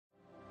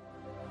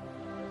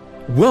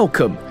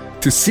Welcome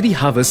to City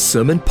Harvest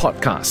Sermon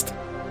Podcast.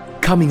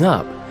 Coming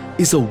up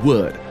is a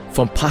word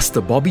from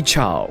Pastor Bobby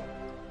Chow.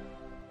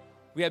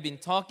 We have been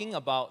talking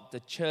about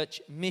the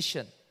church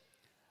mission.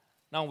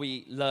 Now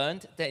we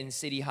learned that in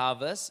City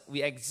Harvest,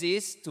 we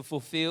exist to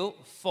fulfill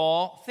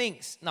 4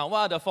 things. Now what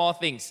are the 4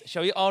 things?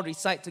 Shall we all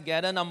recite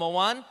together? Number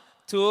 1,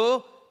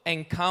 to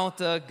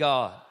encounter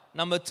God.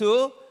 Number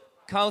 2,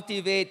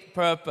 cultivate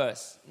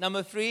purpose.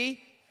 Number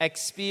 3,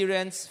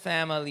 experience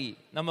family.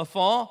 Number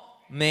 4,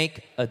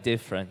 make a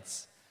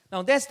difference.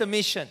 Now that's the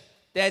mission.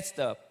 That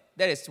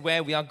is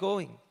where we are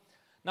going.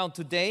 Now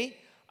today,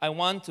 I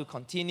want to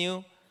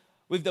continue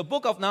with the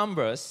book of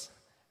Numbers,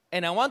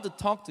 and I want to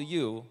talk to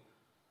you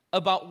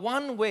about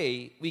one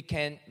way we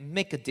can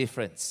make a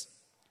difference.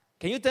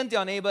 Can you turn to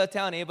your neighbor,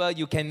 tell your neighbor,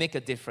 you can make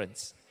a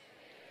difference.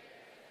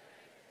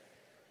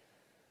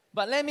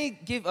 But let me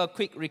give a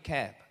quick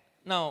recap.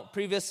 Now,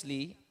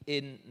 previously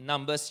in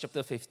Numbers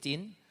chapter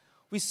 15,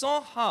 we saw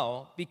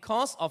how,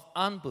 because of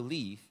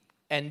unbelief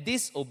and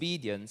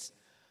disobedience,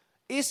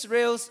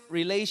 Israel's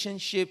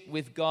relationship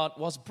with God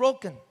was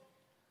broken.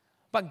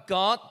 But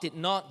God did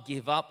not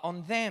give up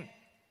on them.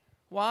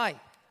 Why?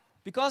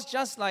 Because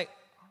just like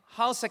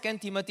how 2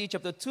 Timothy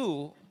chapter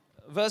 2,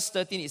 verse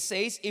 13, it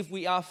says, if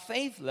we are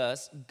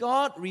faithless,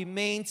 God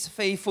remains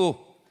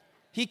faithful.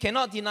 He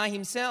cannot deny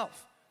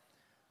himself.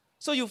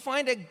 So you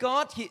find that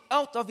God,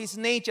 out of his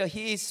nature,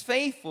 he is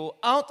faithful.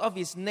 Out of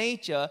his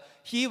nature,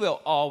 he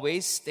will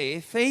always stay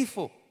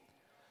faithful.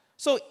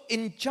 So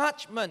in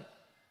judgment,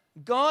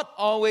 God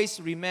always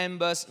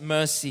remembers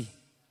mercy.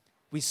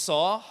 We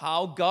saw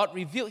how God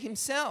revealed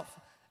himself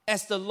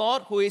as the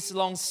Lord who is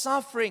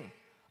long-suffering,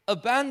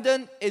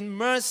 abundant in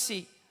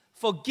mercy,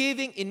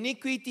 forgiving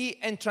iniquity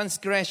and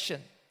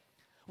transgression.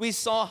 We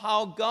saw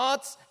how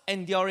God's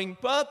enduring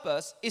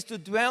purpose is to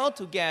dwell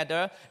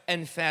together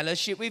and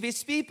fellowship with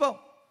his people.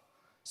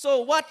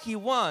 So what he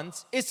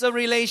wants is a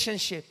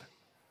relationship.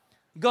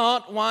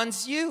 God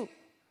wants you.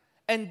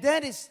 And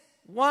that is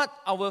what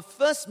our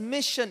first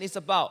mission is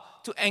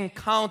about, to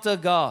encounter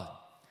God.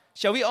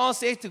 Shall we all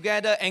say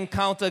together,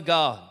 encounter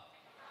God?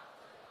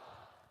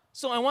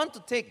 So I want to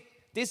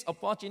take this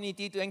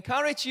opportunity to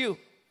encourage you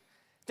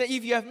that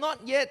if you have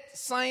not yet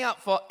signed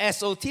up for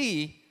SOT,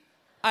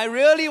 I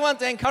really want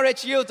to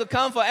encourage you to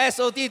come for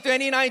SOT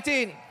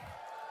 2019.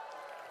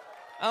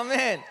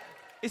 Amen.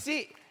 You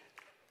see,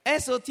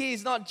 SOT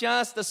is not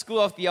just the school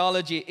of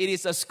theology, it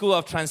is a school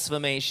of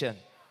transformation.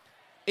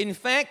 In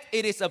fact,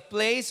 it is a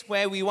place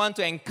where we want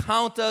to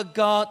encounter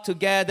God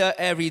together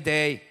every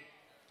day.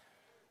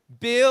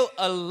 Build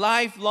a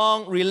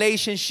lifelong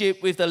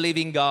relationship with the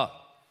living God.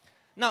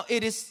 Now,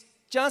 it is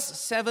just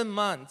 7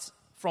 months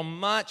from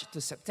March to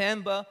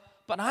September,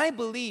 but I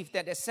believe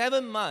that the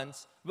 7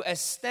 months will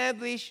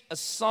establish a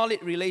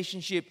solid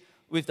relationship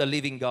with the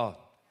living God.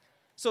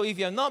 So if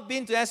you have not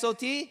been to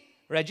SOT,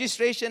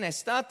 registration has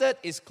started,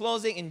 it's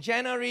closing in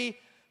January.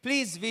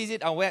 Please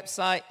visit our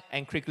website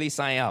and quickly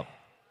sign up.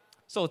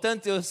 So turn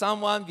to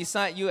someone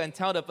beside you and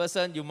tell the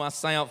person you must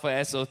sign up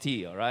for SOT,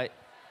 all right?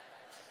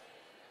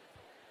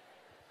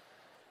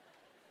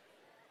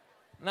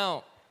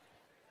 Now,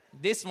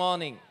 this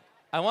morning,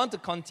 I want to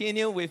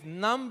continue with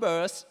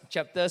Numbers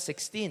chapter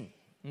 16.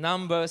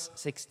 Numbers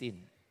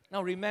 16.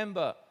 Now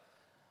remember,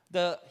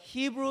 the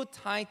Hebrew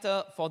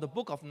title for the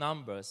book of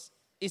Numbers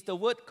is the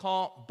word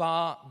called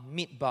Bar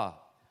Midbar,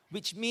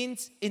 which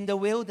means in the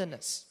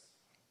wilderness.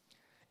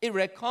 It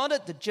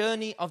recorded the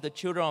journey of the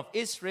children of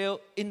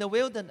Israel in the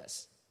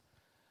wilderness.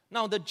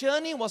 Now, the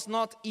journey was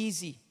not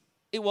easy.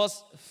 It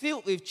was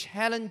filled with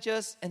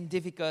challenges and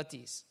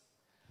difficulties.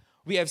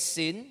 We have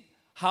seen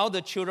how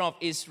the children of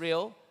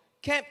Israel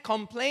kept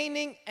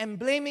complaining and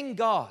blaming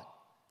God.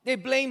 They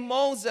blamed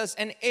Moses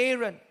and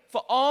Aaron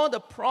for all the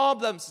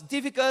problems,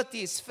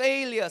 difficulties,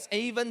 failures, and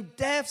even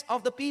deaths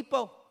of the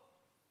people.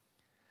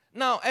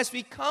 Now, as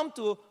we come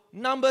to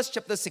Numbers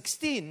chapter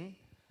 16,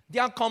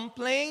 their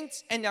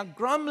complaints and their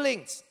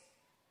grumblings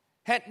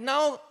had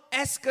now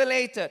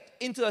escalated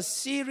into a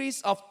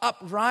series of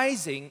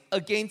uprising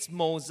against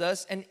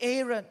Moses and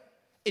Aaron.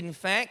 In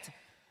fact,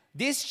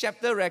 this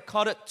chapter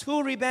recorded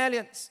 2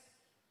 rebellions.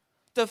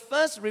 The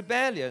first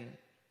rebellion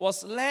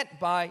was led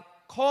by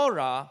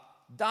Korah,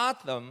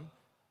 Dathan,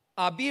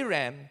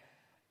 Abiram,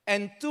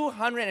 and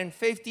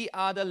 250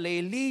 other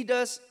lay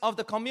leaders of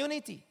the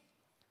community.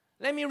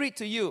 Let me read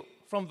to you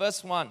from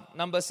verse 1,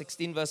 Numbers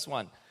 16, verse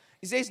 1.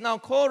 It says, now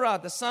Korah,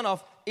 the son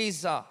of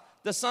Izhar,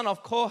 the son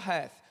of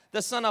Kohath,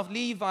 the son of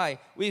Levi,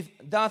 with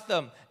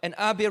Dathan and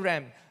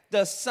Abiram,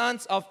 the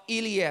sons of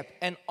Eliab,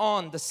 and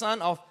On, the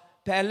son of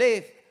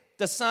Peleth,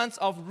 the sons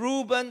of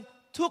Reuben,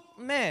 took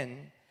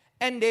men,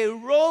 and they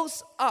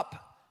rose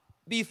up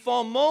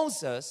before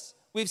Moses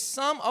with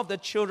some of the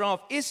children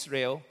of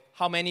Israel.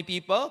 How many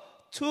people?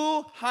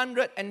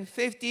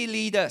 250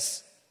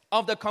 leaders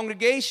of the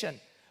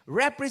congregation,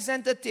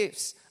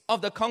 representatives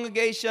of the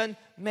congregation,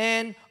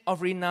 men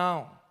of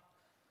renown.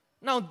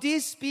 Now,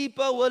 these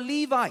people were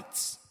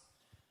Levites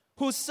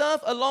who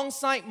served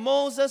alongside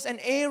Moses and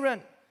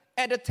Aaron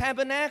at the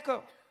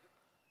tabernacle.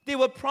 They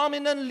were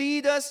prominent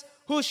leaders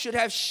who should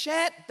have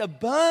shared the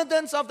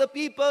burdens of the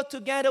people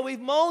together with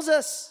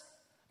Moses.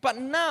 But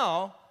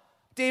now,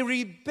 they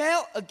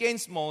rebel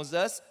against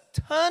Moses,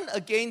 turn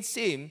against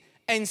him,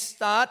 and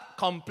start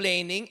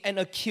complaining and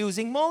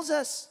accusing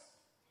Moses.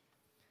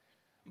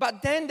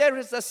 But then there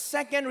is a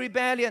second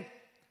rebellion.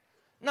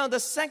 Now, the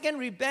second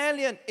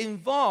rebellion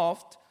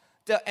involved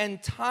the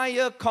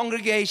entire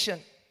congregation.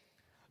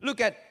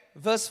 Look at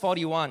verse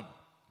 41.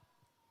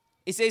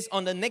 It says,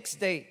 on the next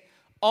day,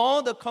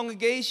 all the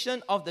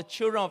congregation of the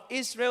children of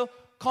Israel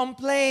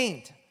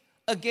complained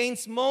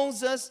against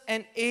Moses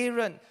and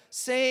Aaron,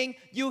 saying,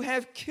 you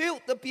have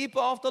killed the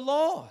people of the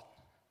Lord.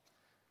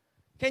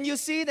 Can you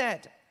see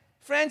that?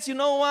 Friends, you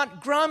know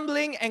what?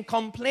 Grumbling and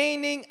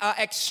complaining are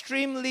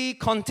extremely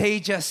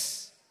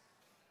contagious.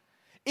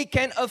 It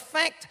can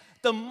affect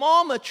the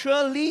more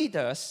mature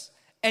leaders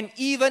and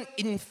even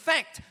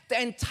infect the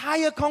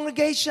entire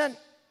congregation.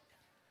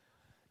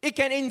 It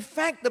can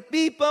infect the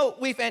people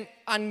with an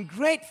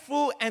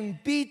ungrateful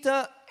and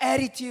bitter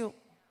attitude.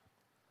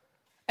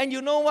 And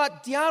you know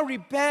what? Their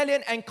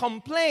rebellion and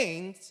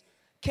complaints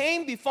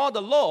came before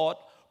the Lord,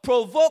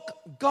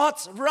 provoked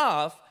God's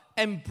wrath,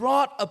 and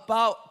brought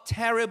about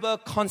terrible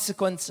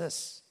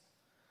consequences.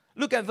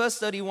 Look at verse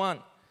 31.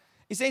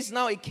 It says,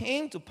 now it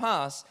came to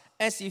pass,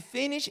 as he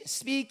finished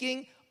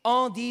speaking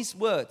all these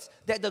words,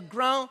 that the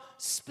ground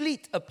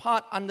split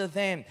apart under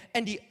them,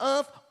 and the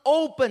earth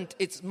opened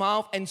its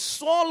mouth and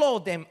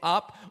swallowed them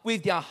up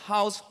with their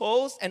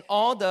households and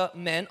all the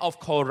men of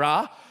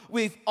Korah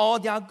with all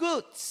their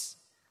goods.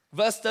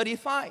 Verse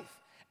 35.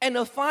 And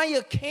a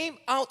fire came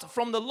out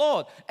from the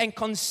Lord and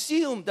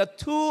consumed the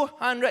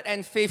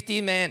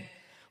 250 men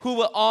who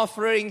were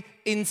offering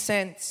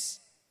incense.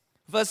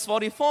 Verse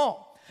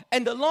 44.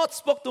 And the Lord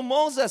spoke to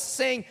Moses,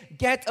 saying,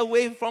 get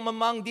away from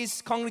among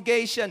this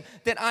congregation,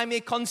 that I may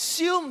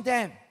consume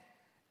them.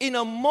 In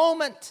a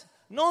moment,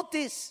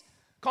 notice,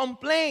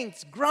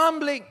 complaints,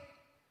 grumbling,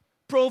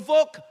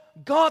 provoke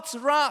God's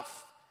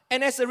wrath,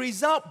 and as a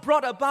result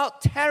brought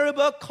about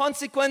terrible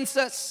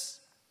consequences.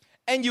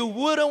 And you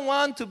wouldn't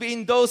want to be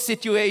in those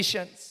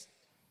situations.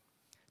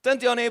 Turn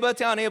to your neighbor,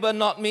 tell your neighbor,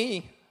 not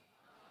me.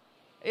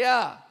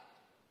 Yeah.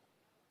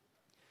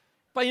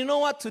 But you know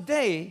what?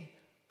 Today,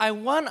 I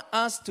want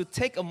us to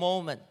take a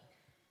moment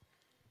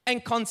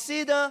and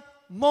consider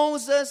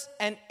Moses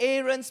and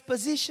Aaron's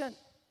position.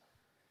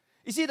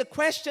 You see, the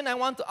question I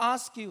want to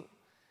ask you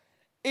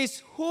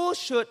is, who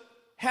should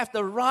have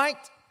the right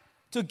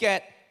to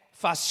get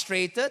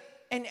frustrated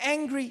and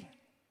angry?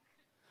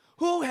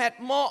 Who had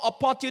more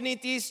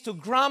opportunities to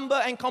grumble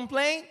and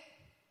complain?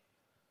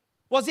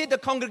 Was it the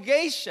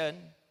congregation,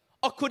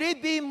 or could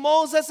it be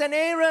Moses and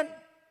Aaron?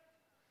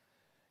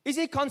 You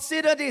see,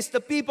 consider this,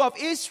 the people of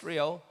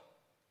Israel,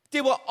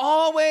 they were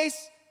always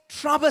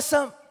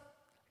troublesome,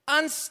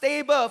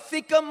 unstable,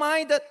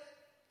 fickle-minded.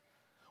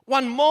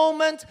 One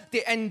moment,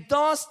 they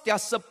endorsed their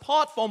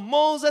support for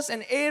Moses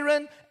and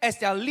Aaron as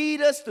their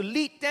leaders to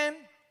lead them.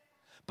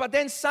 But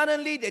then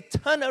suddenly they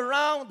turned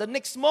around. The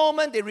next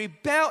moment, they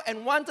rebelled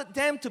and wanted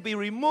them to be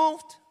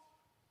removed.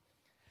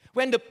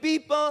 When the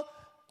people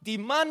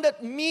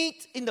demanded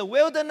meat in the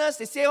wilderness,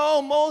 they say,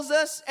 oh,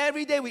 Moses,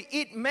 every day we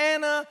eat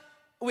manna.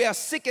 We are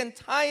sick and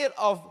tired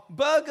of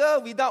burger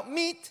without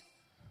meat.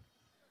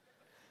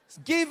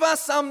 Give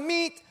us some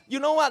meat. You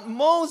know what?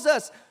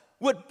 Moses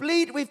would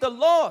plead with the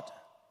Lord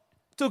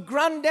to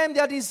grant them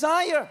their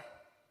desire.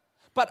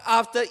 But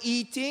after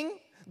eating,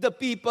 the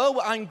people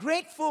were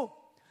ungrateful.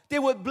 They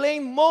would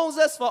blame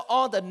Moses for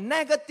all the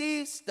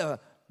negatives, the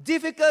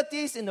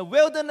difficulties in the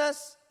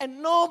wilderness,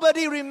 and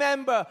nobody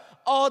remembered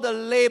all the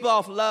labor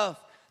of love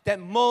that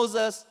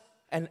Moses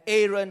and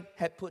Aaron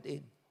had put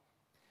in.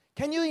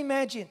 Can you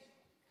imagine?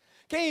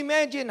 Can you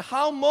imagine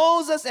how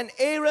Moses and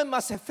Aaron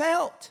must have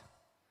felt?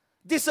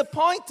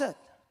 Disappointed,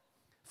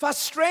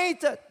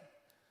 frustrated.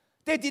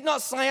 They did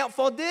not sign up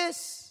for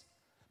this,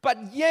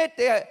 but yet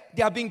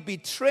they are being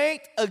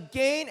betrayed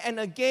again and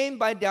again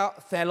by their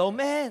fellow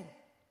men.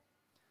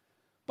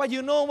 But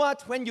you know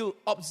what? When you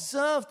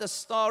observe the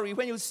story,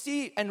 when you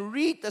see and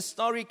read the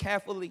story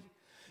carefully,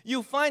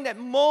 you find that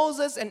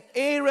Moses and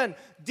Aaron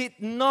did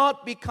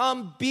not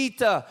become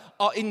bitter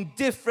or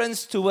indifferent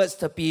towards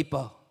the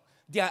people.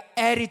 Their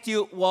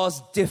attitude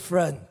was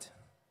different.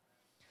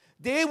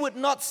 They would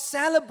not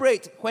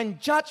celebrate when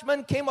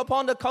judgment came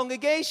upon the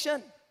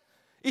congregation.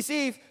 You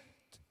see,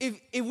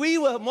 if we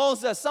were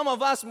Moses, some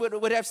of us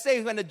would have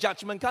said when the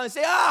judgment comes,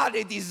 say,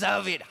 they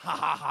deserve it. Ha,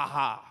 ha, ha,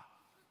 ha.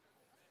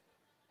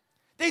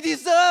 They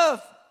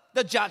deserve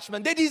the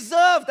judgment. They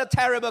deserve the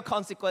terrible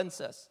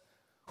consequences.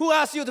 Who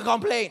asked you to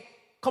complain?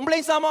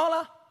 Complain some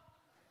more.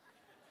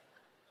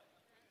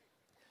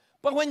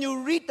 But when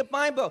you read the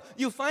Bible,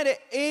 you find that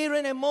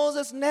Aaron and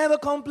Moses never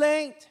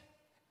complained.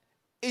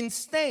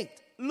 Instead,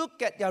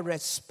 look at their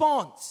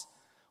response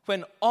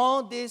when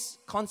all these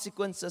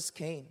consequences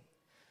came.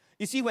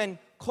 You see, when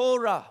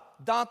Korah,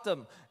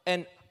 Dathan,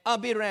 and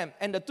Abiram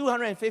and the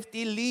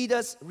 250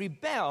 leaders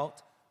rebelled,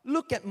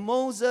 look at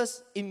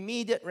Moses'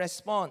 immediate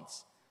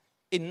response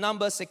in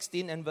Numbers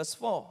 16 and verse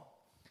 4.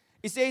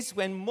 It says,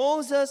 when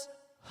Moses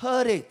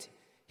heard it,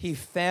 he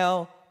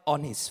fell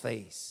on his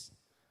face.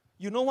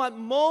 You know what?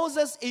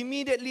 Moses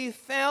immediately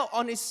fell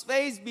on his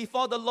face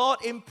before the Lord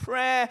in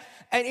prayer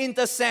and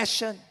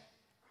intercession.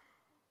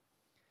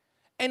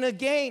 And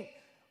again,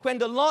 when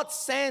the Lord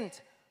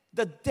sent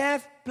the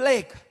death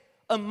plague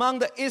among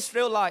the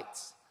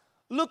Israelites,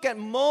 look at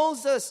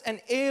Moses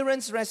and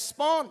Aaron's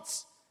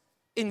response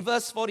in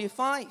verse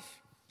 45.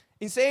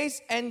 It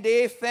says, and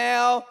they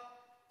fell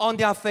on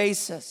their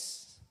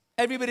faces.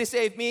 Everybody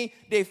say with me,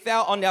 they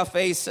fell on their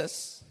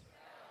faces.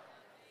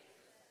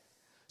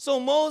 So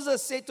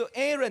Moses said to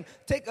Aaron,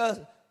 take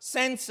a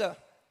censer,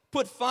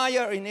 put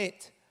fire in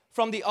it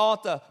from the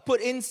altar,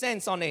 put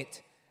incense on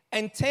it,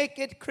 and take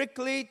it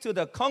quickly to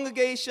the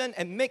congregation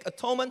and make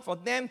atonement for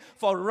them,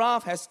 for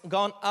wrath has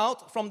gone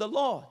out from the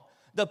Lord.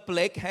 The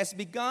plague has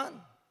begun.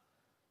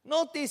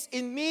 Notice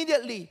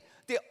immediately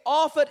they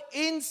offered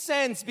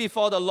incense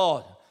before the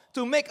Lord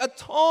to make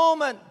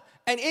atonement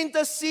and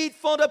intercede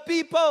for the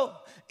people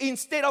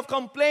instead of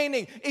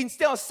complaining,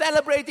 instead of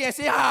celebrating and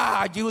saying,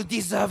 you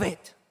deserve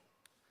it.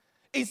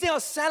 Instead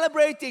of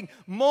celebrating,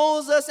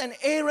 Moses and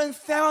Aaron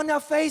fell on their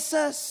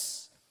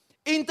faces,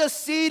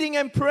 interceding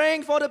and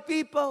praying for the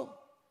people.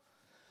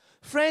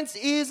 Friends,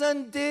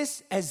 isn't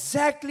this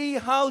exactly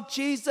how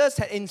Jesus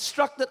had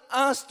instructed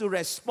us to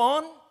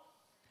respond?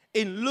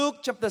 In Luke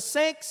chapter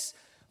 6,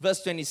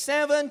 verse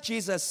 27,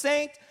 Jesus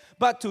said,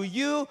 but to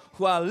you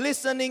who are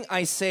listening,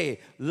 I say,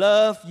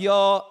 love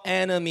your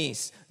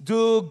enemies.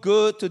 Do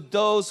good to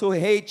those who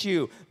hate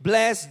you.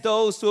 Bless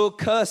those who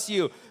curse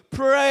you.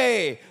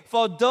 Pray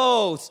for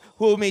those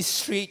who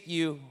mistreat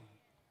you.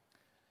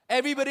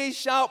 Everybody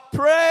shout,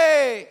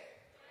 pray.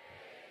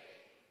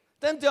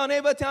 Then tell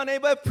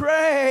neighbor,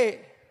 pray.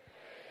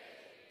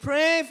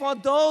 Pray for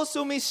those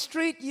who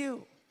mistreat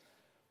you.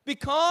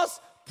 Because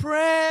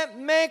prayer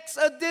makes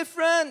a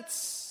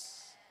difference.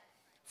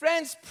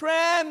 Friends,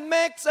 prayer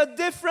makes a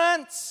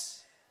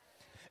difference.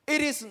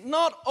 It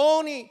not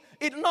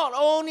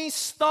only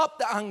stops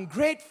the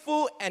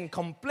ungrateful and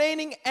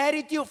complaining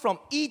attitude from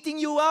eating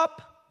you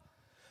up.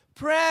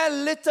 Prayer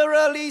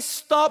literally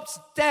stops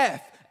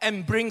death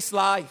and brings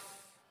life.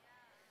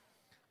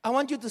 I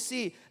want you to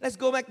see. Let's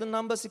go back to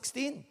number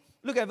 16.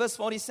 Look at verse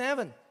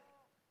 47.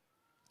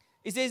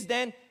 It says,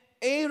 then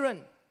Aaron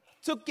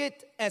took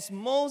it as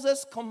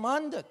Moses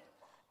commanded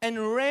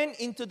and ran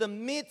into the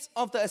midst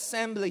of the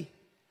assembly.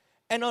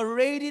 And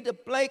already the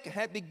plague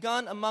had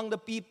begun among the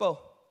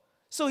people.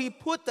 So he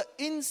put the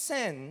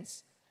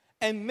incense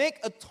and made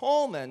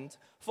atonement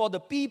for the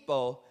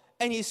people.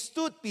 And he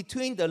stood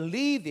between the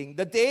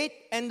dead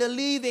and the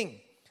living.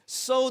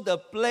 So the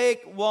plague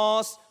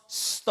was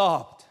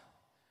stopped.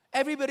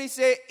 Everybody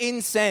say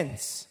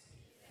incense.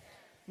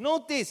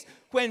 Notice,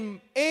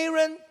 when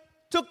Aaron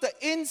took the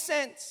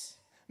incense,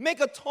 make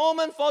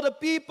atonement for the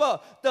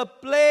people, the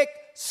plague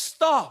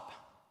stopped.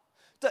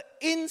 The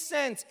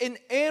incense in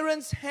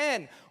Aaron's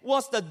hand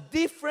was the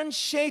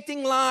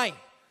differentiating line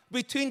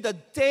between the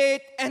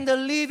dead and the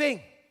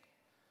living.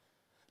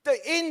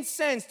 The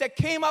incense that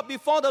came up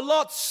before the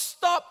Lord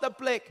stopped the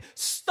plague,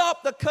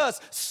 stopped the curse,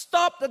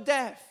 stopped the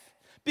death.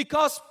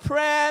 Because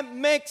prayer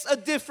makes a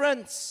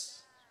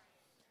difference.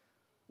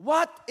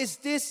 What is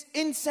this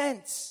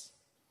incense?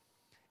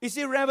 You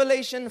see,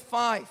 Revelation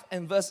 5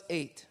 and verse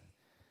 8.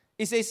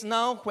 It says,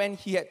 now when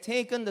he had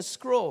taken the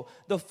scroll,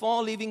 the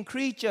 4 living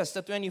creatures,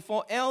 the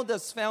 24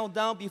 elders fell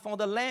down before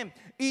the Lamb,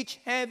 each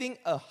having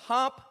a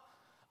harp,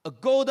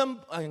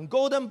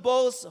 golden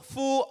bowls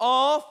full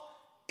of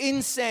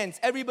incense.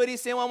 Everybody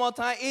say one more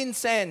time,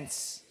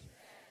 incense.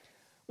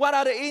 What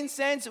are the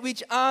incense?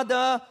 Which are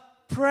the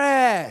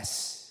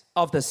prayers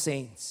of the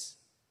saints.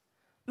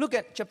 Look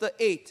at chapter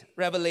 8,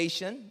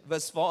 Revelation,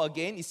 verse 4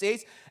 again. It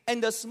says,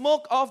 and the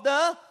smoke of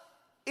the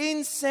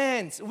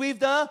incense with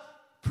the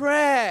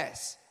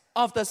prayers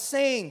of the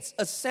saints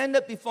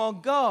ascended before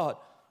God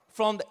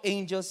from the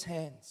angels'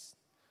 hands.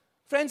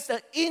 Friends,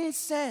 the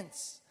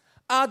incense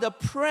are the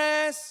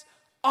prayers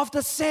of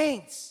the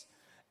saints.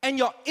 And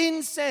your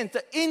incense,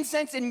 the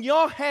incense in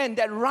your hand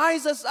that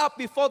rises up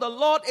before the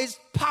Lord is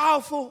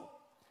powerful.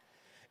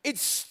 It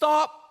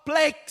stops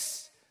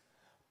plagues.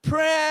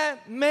 Prayer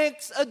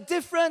makes a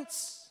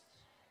difference.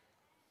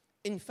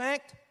 In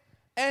fact,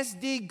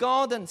 S.D.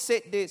 Gordon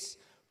said this,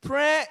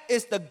 prayer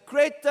is the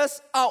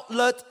greatest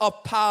outlet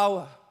of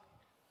power.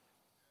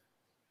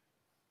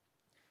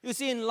 You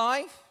see, in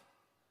life,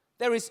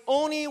 there is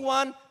only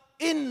one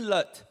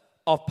inlet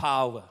of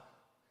power,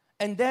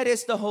 and that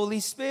is the Holy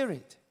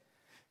Spirit.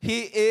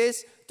 He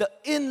is the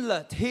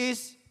inlet,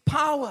 His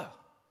power.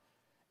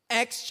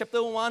 Acts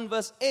chapter 1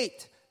 verse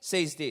 8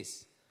 says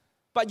this,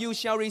 but you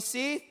shall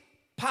receive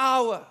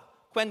power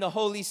when the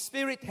Holy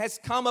Spirit has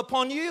come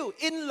upon you,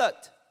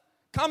 inlet.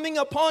 Coming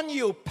upon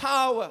you,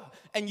 power,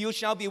 and you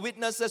shall be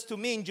witnesses to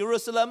me in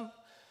Jerusalem,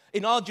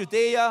 in all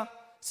Judea,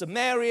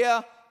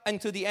 Samaria, and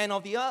to the end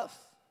of the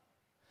earth.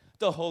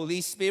 The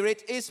Holy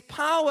Spirit is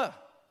power.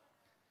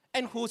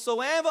 And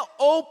whosoever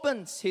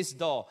opens his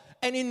door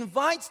and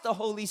invites the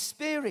Holy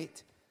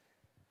Spirit,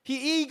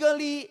 he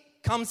eagerly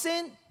comes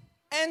in.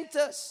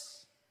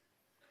 enters.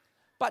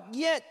 But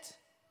yet,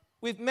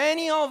 with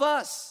many of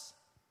us,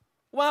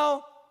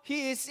 while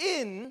He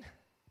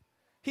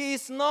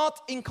is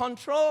not in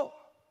control.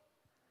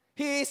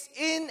 He is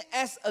in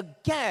as a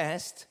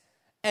guest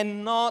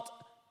and not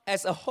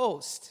as a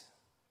host.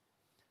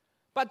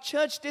 But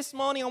church, this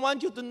morning I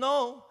want you to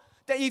know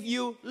that if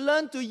you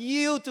learn to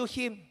yield to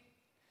Him,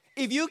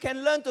 if you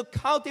can learn to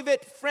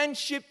cultivate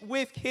friendship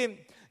with Him,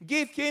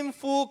 give Him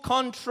full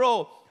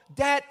control,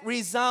 that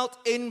results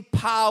in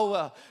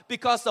power,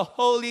 because the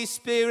Holy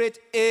Spirit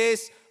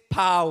is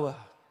power.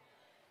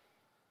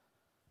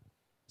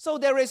 So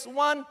there is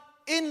one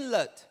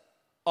inlet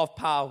of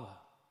power.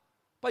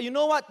 But you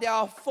know what? There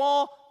are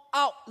 4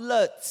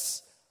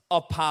 outlets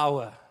of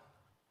power.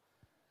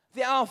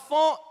 There are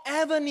 4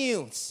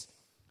 avenues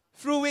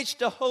through which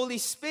the Holy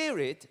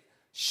Spirit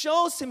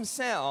shows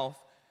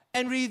Himself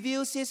and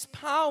reveals His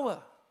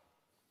power.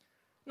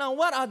 Now,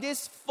 what are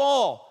these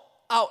 4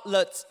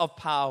 outlets of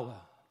power?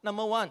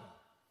 Number 1,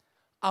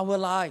 our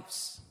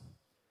lives.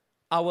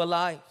 Our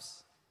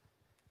lives.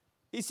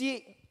 You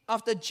see,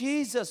 after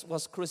Jesus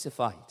was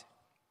crucified,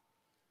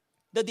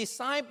 the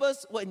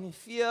disciples were in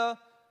fear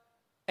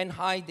and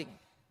hiding.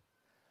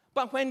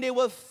 But when they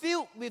were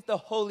filled with the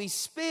Holy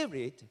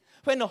Spirit,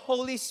 when the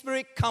Holy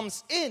Spirit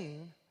comes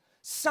in,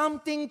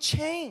 something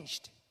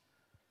changed.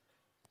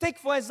 Take,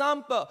 for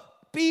example,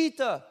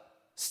 Peter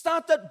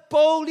started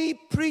boldly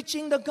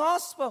preaching the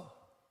gospel.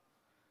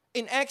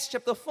 In Acts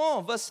chapter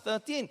 4, verse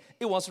 13,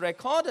 it was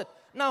recorded.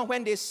 Now,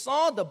 when they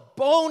saw the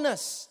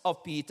boldness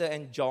of Peter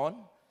and John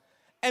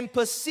and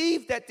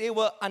perceived that they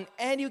were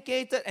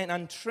uneducated and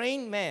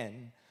untrained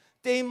men,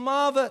 they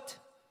marveled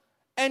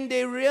and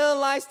they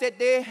realized that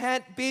they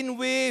had been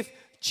with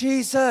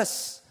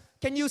Jesus.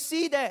 Can you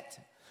see that?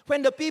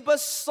 When the people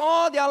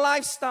saw their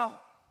lifestyle,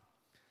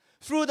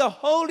 through the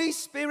Holy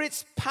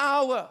Spirit's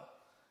power,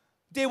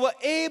 they were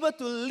able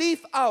to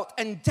live out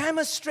and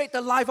demonstrate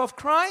the life of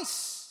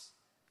Christ.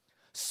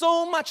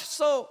 So much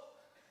so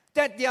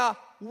that their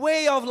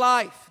way of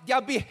life,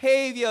 their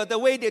behavior, the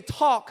way they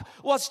talk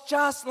was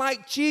just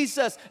like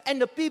Jesus,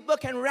 and the people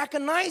can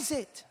recognize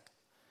it.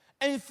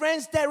 And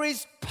friends, there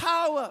is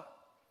power.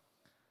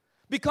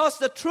 Because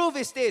the truth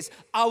is this,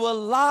 our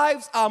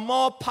lives are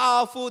more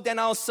powerful than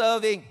our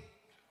serving.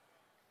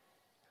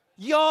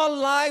 Your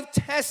life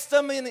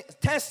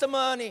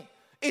testimony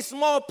is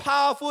more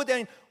powerful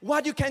than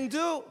what you can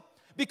do,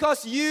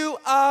 because you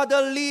are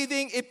the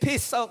living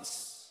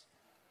epistles.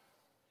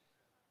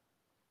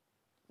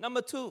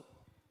 Number 2,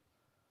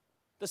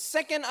 the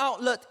second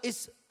outlet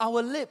is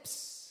our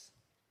lips.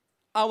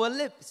 Our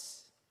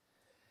lips.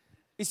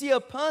 You see, a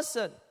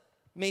person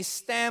may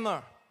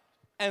stammer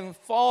and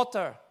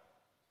falter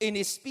in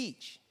his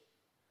speech.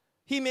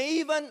 He may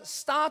even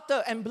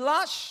stutter and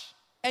blush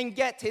and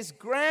get his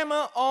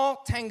grammar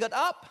all tangled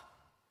up.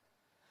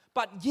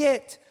 But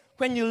yet,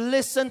 when you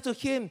listen to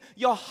him,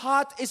 your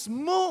heart is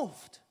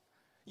moved.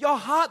 Your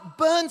heart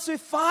burns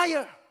with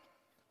fire.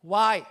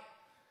 Why?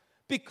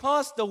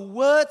 Because the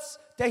words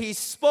that he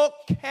spoke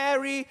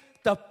carry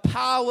the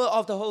power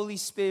of the Holy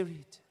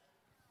Spirit.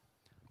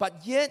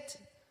 But yet,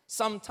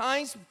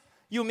 sometimes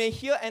you may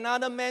hear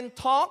another man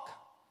talk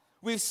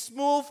with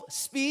smooth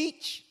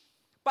speech,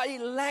 but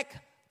it lacks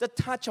the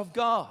touch of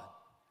God.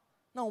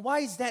 Now, why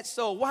is that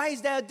so? Why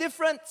is there a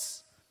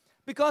difference?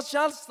 Because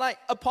just like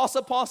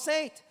Apostle Paul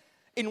said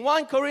in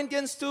 1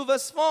 Corinthians 2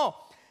 verse 4,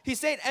 he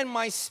said, "And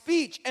my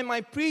speech and my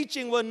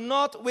preaching were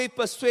not with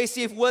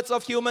persuasive words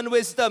of human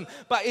wisdom,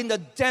 but in the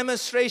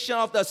demonstration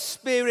of the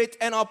Spirit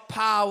and of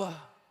power."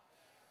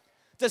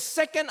 The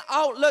second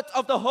outlet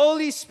of the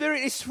Holy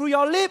Spirit is through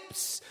your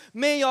lips.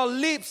 May your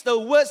lips, the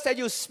words that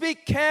you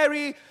speak,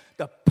 carry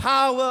the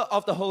power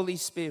of the Holy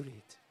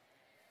Spirit.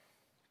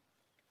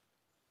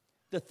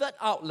 The third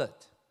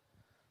outlet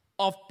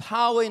of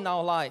power in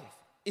our life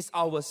is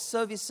our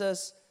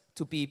services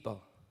to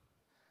people.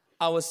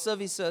 Our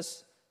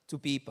services to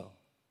people.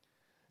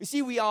 You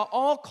see, we are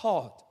all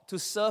called to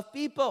serve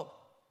people,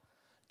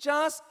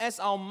 just as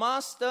our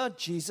Master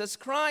Jesus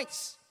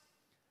Christ.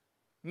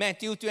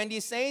 Matthew 20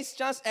 says,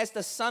 "Just as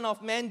the Son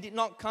of Man did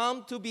not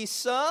come to be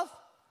served,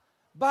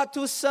 but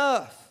to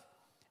serve,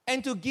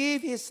 and to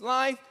give his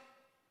life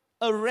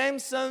a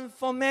ransom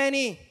for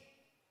many."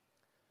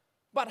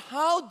 But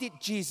how did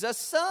Jesus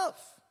serve?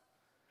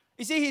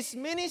 You see, his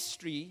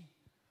ministry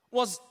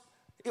was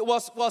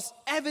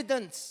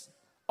evidence,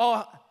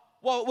 or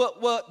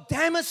were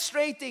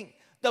demonstrating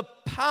the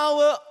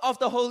power of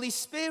the Holy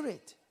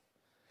Spirit.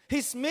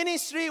 His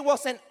ministry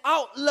was an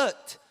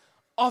outlet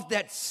of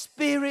that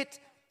Spirit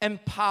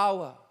and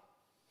power.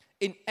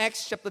 In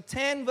Acts chapter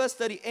 10, verse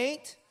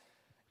 38,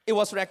 it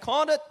was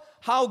recorded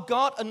how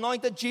God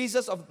anointed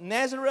Jesus of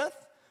Nazareth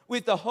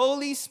with the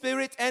Holy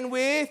Spirit and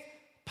with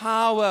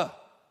power,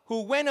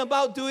 who went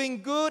about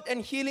doing good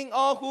and healing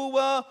all who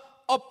were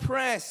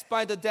oppressed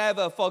by the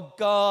devil, for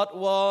God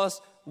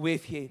was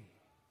with him.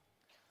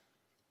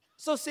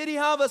 So, City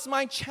Harvest,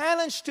 my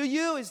challenge to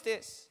you is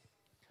this.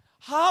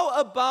 How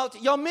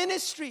about your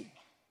ministry?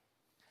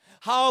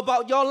 How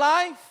about your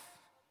life?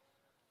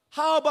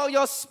 How about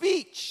your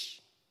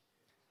speech?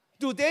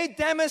 Do they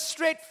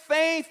demonstrate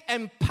faith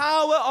and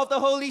power of the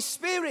Holy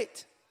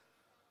Spirit?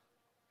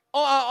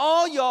 Or are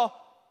all your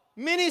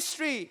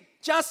ministry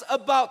just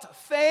about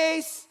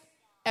face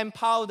and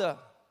powder?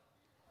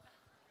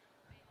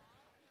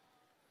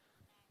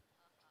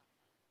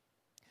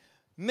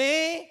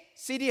 May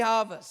City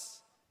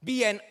Harvest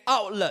be an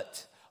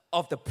outlet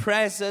of the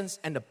presence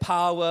and the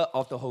power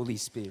of the Holy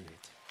Spirit.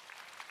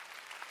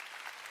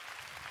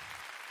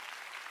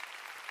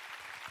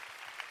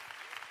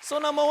 So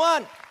number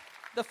one,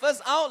 the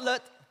first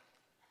outlet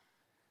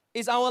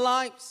is our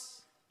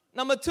lives.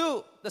 Number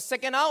two, the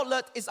second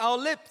outlet is our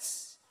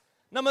lips.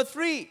 Number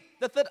three,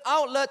 the third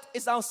outlet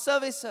is our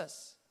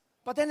services.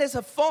 But then there's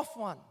a fourth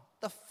one.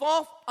 The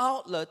fourth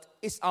outlet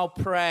is our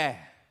prayer.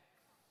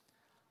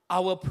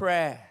 Our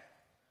prayer.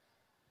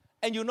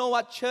 And you know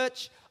what,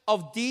 church?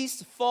 Of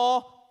these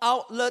four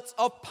outlets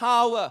of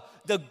power,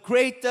 the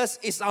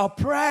greatest is our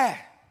prayer.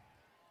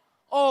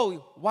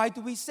 Oh, why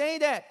do we say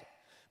that?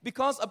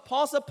 Because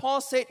Apostle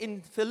Paul said in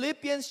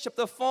Philippians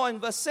chapter 4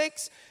 and verse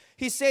 6,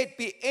 he said,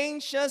 be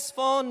anxious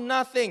for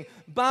nothing,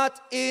 but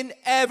in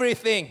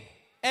everything.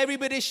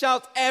 Everybody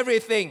shout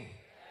everything.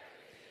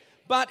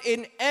 But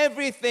in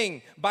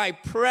everything, by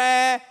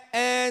prayer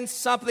and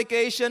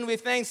supplication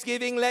with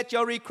thanksgiving, let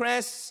your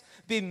requests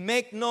be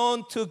made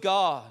known to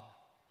God.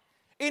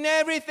 In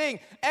everything.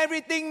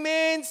 Everything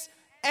means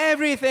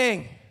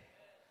everything.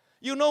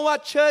 You know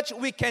what, church?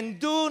 We can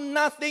do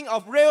nothing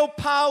of real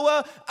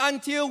power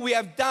until we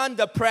have done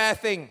the prayer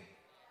thing.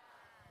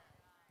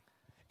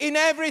 In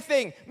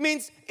everything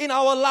means in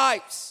our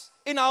lives,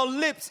 in our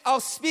lips,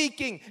 our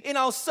speaking, in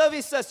our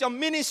services, your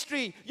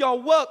ministry,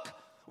 your work.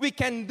 We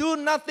can do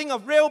nothing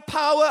of real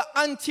power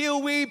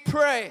until we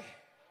pray.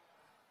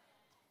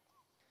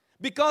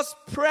 Because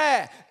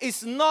prayer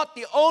is not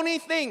the only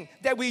thing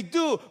that we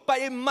do, but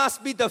it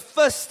must be the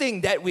first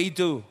thing that we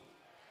do.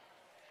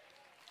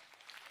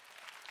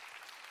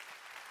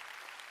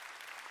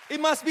 It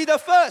must be the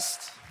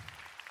first.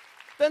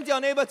 Turn to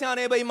your neighbor, tell your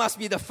neighbor, it must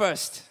be the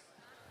first.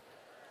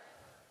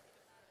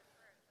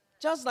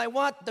 Just like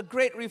what the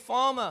great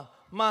reformer,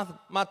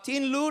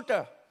 Martin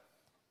Luther,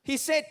 he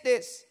said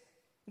this,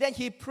 that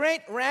he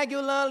prayed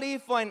regularly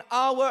for an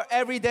hour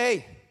every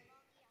day,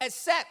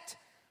 except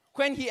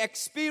when he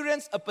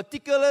experienced a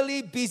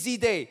particularly busy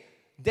day.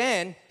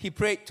 Then he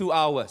prayed 2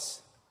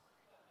 hours.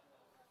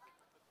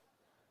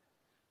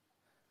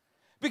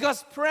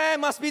 Because prayer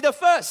must be the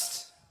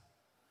first.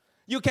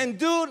 You can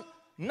do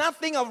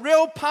nothing of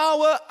real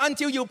power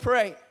until you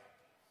pray.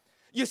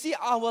 You see,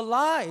 our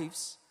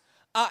lives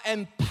are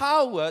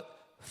empowered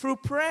through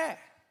prayer.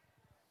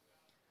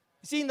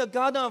 You see, in the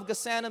Garden of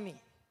Gethsemane,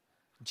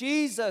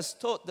 Jesus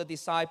told the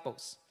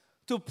disciples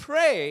to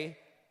pray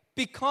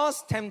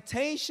because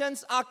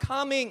temptations are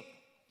coming.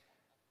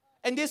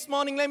 And this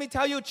morning, let me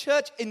tell you,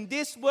 church, in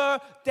this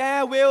world,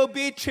 there will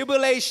be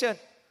tribulation.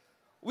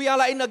 We are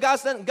like in the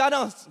Garden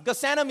of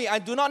Gethsemane. I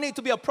do not need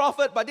to be a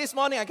prophet, but this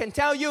morning I can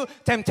tell you,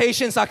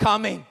 temptations are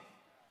coming.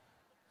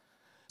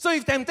 So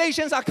if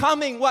temptations are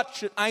coming, what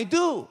should I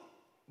do?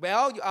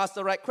 Well, you asked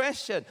the right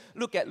question.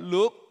 Look at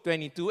Luke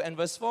 22 and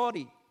verse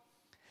 40.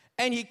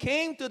 And he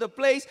came to the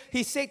place,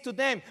 he said to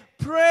them,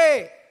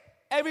 pray.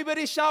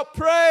 Everybody shout,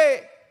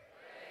 pray.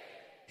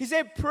 He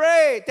said,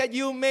 pray that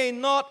you may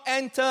not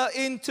enter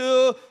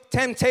into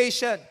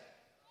temptation.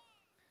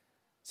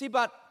 See,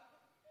 but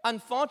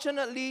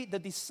unfortunately, the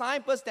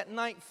disciples that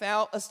night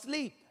fell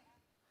asleep.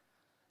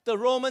 The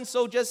Roman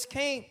soldiers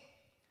came.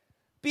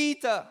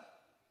 Peter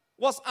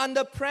was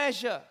under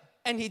pressure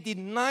and he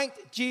denied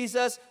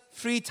Jesus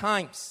 3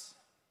 times.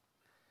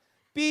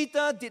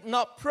 Peter did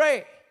not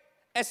pray.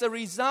 As a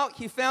result,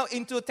 he fell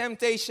into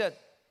temptation.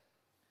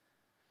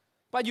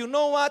 But you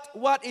know what?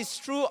 What is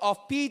true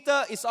of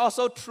Peter is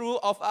also true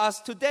of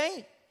us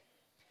today.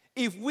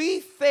 If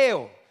we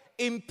fail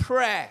in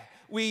prayer,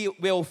 we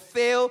will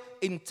fail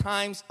in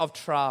times of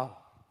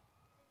trial.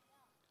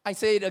 I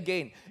say it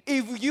again.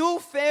 If you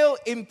fail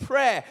in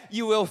prayer,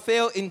 you will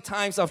fail in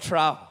times of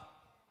trial.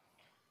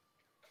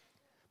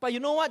 But you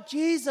know what?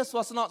 Jesus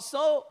was not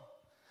so.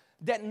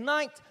 That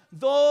night,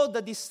 though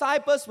the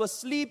disciples were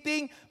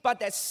sleeping, but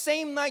that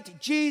same night,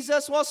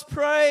 Jesus was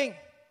praying.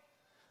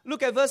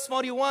 Look at verse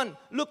 41,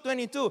 Luke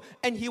 22.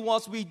 And he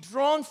was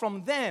withdrawn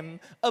from them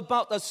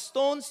about a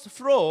stone's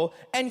throw,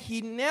 and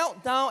he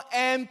knelt down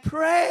and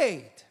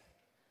prayed.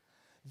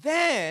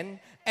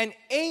 Then an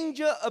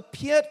angel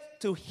appeared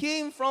to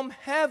him from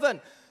heaven,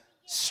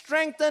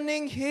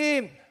 strengthening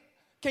him.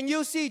 Can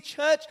you see,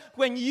 church,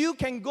 when you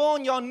can go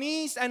on your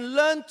knees and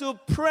learn to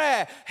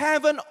pray,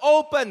 heaven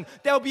open,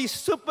 there will be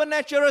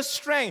supernatural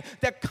strength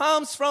that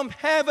comes from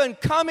heaven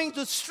coming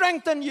to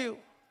strengthen you.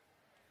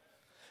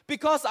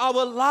 Because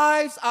our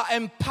lives are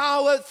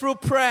empowered through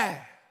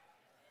prayer.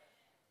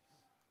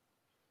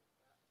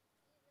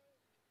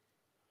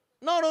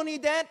 Not only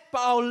that,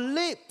 but our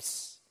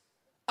lips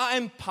are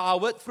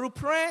empowered through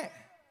prayer.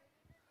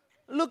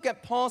 Look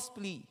at Paul's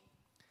plea.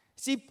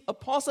 See,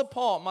 Apostle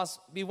Paul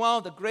must be one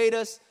of the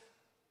greatest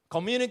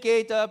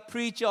communicator,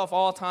 preacher of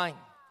all time.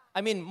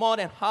 more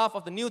than half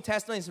of the New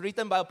Testament is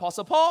written by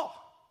Apostle Paul.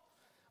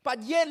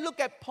 But yet look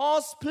at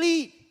Paul's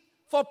plea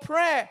for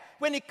prayer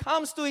when it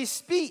comes to his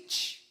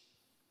speech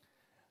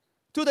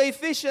to the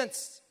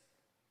Ephesians.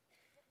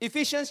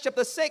 Ephesians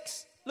chapter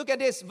 6, look at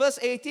this, verse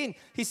 18.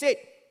 He said,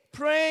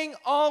 praying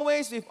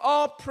always with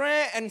all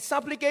prayer and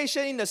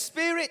supplication in the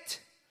Spirit,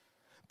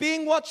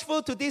 being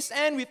watchful to this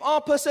end with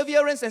all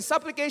perseverance and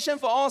supplication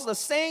for all the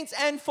saints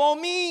and for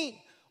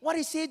me. What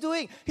is he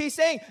doing? He's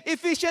saying,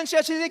 Ephesians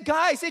church, he said,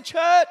 guys, say,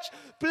 church,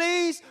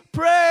 please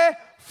pray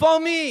for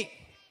me.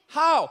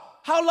 How?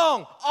 How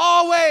long?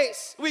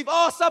 Always, with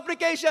all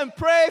supplication,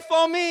 pray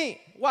for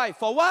me. Why?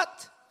 For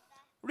what?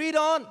 Read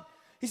on.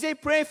 He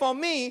said, pray for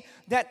me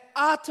that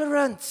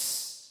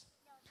utterance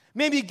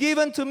may be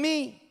given to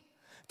me,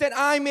 that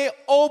I may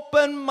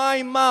open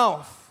my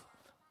mouth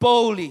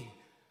boldly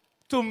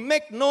to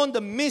make known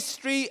the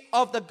mystery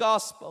of the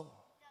gospel.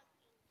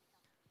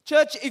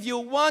 Church, if you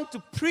want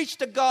to preach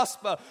the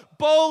gospel,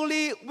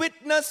 boldly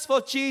witness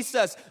for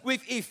Jesus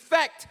with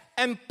effect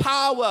and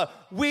power,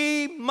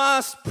 we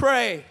must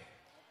pray.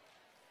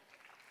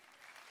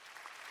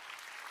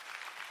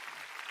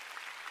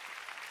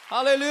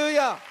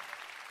 Hallelujah.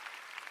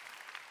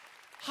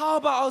 How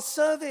about our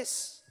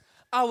service?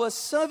 Our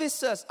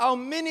services, our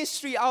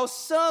ministry, our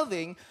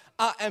serving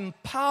are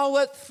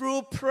empowered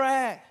through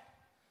prayer.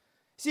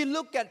 See,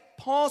 look at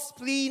Paul's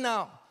plea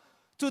now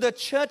to the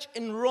church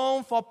in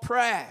Rome for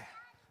prayer.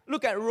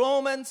 Look at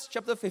Romans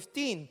chapter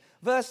 15,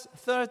 verse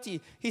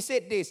 30. He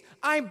said this,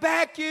 I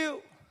beg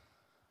you.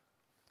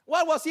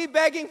 What was he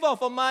begging for?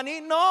 For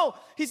money? No.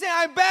 He said,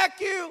 I beg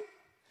you.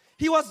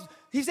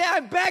 He said, I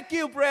beg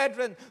you,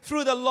 brethren,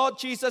 through the Lord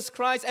Jesus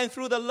Christ and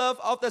through the love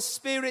of the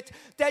Spirit,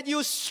 that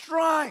you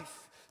strive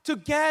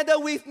together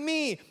with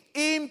me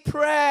in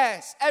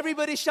prayers.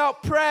 Everybody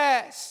shout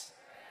prayers.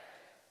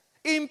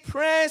 In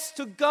prayers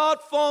to God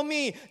for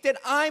me, that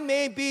I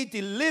may be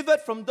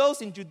delivered from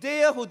those in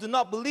Judea who do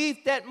not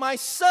believe, that my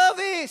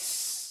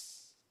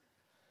service,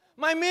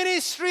 my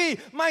ministry,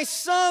 my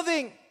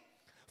serving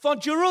for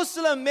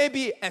Jerusalem may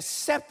be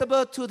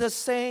acceptable to the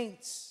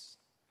saints.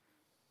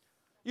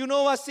 You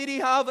know what, City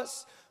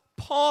Harvest?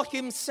 Paul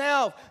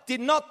himself did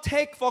not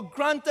take for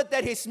granted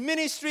that his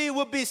ministry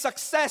would be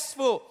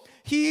successful.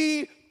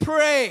 He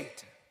prayed.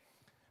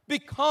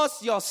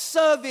 Because your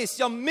service,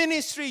 your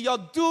ministry, your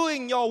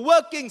doing, your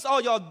workings,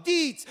 or your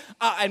deeds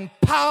are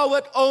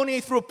empowered only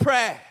through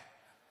prayer.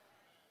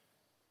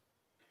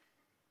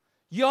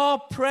 Your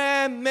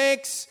prayer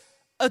makes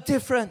a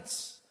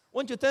difference.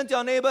 Won't you turn to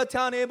your neighbor,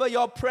 tell your neighbor,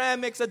 your prayer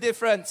makes a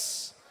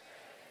difference.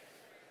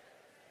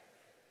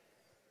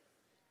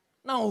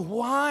 Now,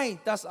 why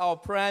does our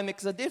prayer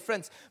make a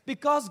difference?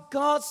 Because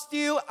God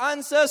still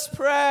answers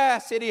prayer,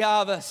 City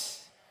Harvest.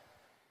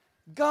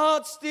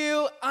 God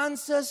still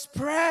answers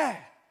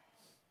prayer.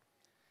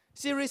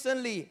 See,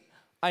 recently,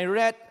 I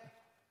read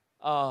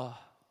a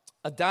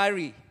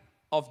diary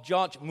of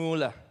George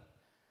Mueller.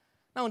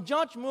 Now,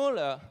 George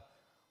Mueller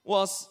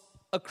was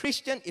a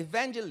Christian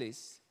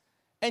evangelist,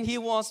 and he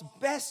was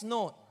best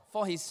known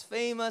for his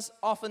famous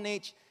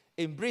orphanage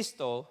in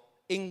Bristol,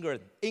 England.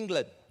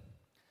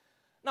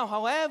 Now,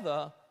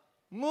 however,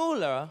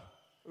 Mueller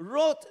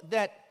wrote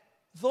that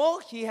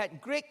though he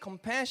had great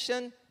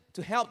compassion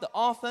to help the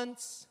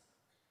orphans,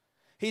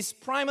 his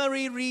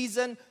primary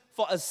reason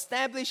for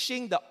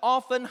establishing the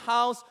orphan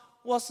house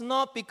was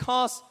not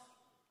because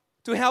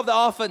to help the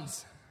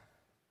orphans.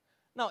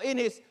 Now, in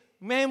his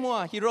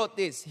memoir, he wrote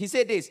this. He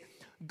said this,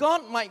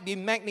 God might be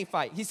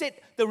magnified. He said,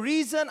 the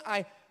reason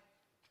I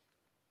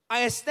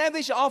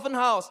established the orphan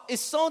house is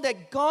so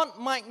that God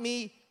might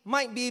be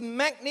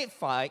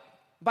magnified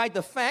by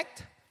the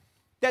fact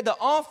that the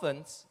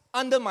orphans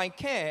under my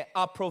care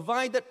are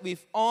provided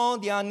with all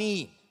their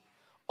need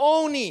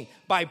only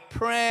by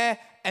prayer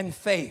and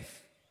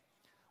faith,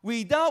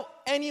 without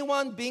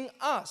anyone being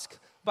asked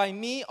by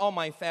me or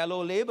my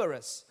fellow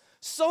laborers,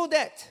 so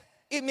that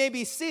it may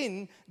be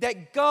seen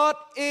that God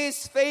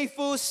is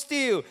faithful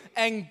still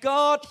and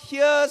God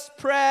hears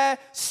prayer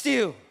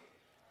still.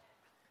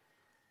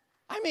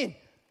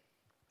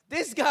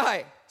 This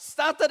guy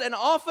started an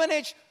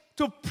orphanage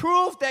to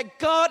prove that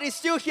God is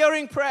still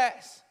hearing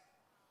prayers.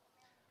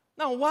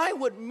 Now, why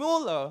would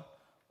Mueller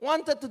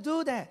wanted to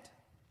do that?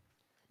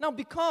 Now,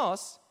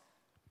 because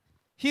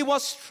he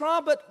was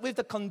troubled with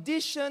the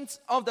conditions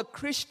of the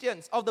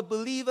Christians, of the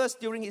believers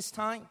during his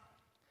time.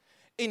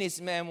 In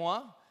his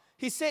memoir,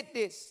 he said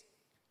this.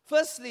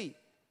 Firstly,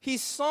 he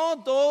saw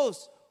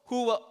those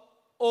who were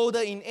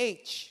older in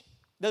age,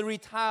 the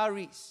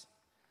retirees.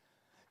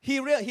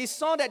 He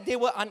saw that they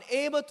were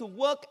unable to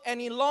work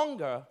any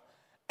longer,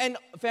 and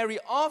very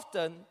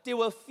often they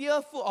were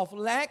fearful of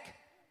lack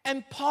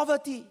and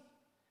poverty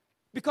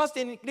because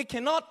they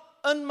cannot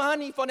earn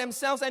money for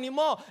themselves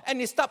anymore,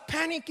 and they start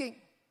panicking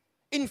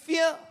in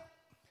fear.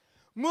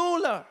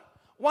 Mueller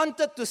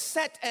wanted to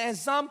set an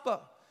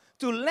example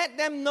to let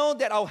them know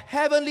that our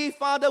Heavenly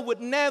Father would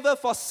never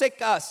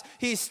forsake us.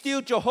 He is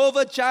still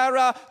Jehovah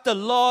Jireh, the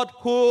Lord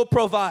who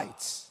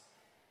provides.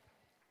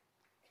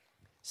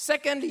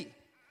 Secondly,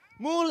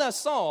 Mueller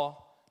saw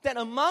that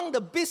among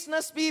the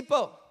business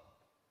people,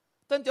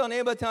 turn to your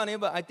neighbor, tell your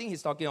neighbor, I think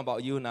he's talking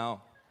about you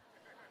now.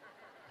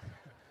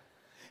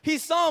 He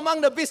saw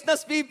among the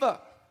business people,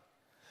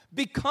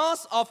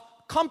 because of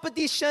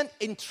competition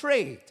in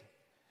trade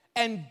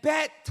and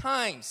bad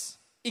times,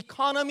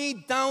 economy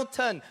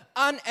downturn,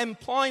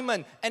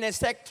 unemployment, and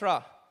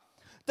etc.,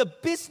 the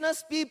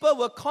business people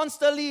were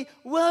constantly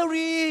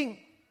worrying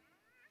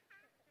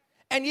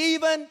and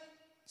even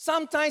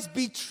sometimes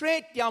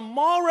betrayed their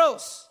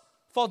morals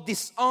for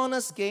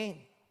dishonest gain.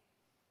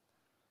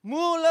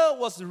 Mueller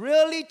was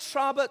really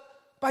troubled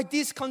by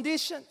these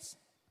conditions.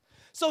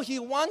 So he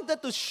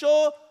wanted to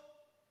show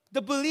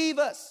the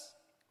believers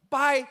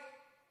by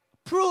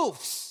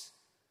proofs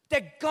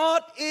that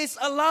God is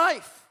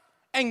alive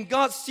and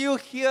God still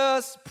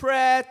hears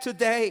prayer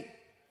today.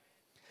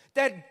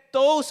 That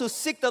those who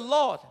seek the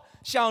Lord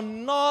shall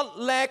not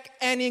lack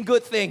any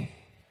good thing.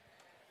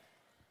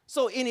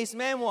 So in his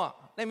memoir,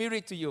 let me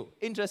read to you.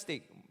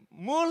 Interesting.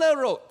 Mueller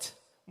wrote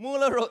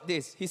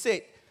this. He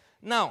said,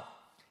 now,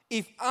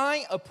 if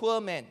I, a poor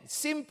man,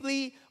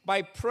 simply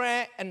by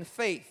prayer and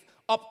faith,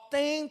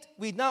 obtained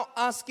without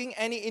asking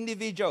any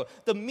individual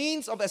the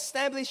means of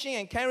establishing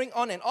and carrying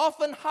on an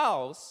orphan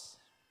house,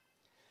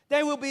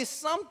 there will be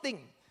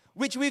something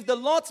which with the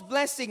Lord's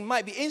blessing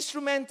might be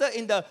instrumental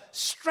in the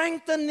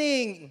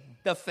strengthening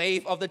the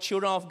faith of the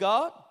children of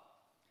God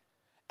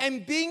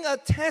and being a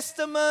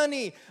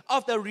testimony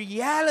of the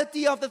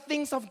reality of the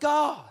things of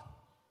God.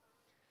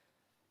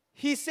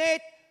 He said,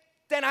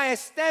 then I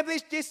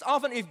established this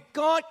orphan if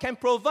God can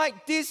provide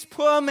this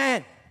poor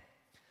man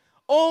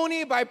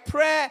only by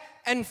prayer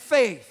and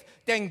faith,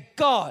 then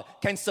God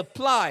can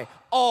supply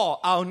all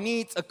our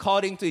needs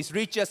according to his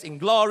riches in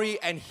glory,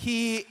 and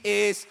he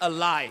is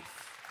alive.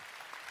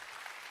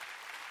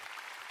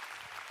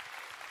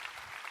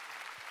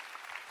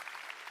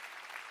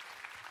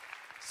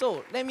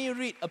 So let me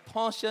read a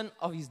portion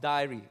of his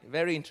diary.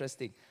 Very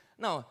interesting.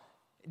 Now,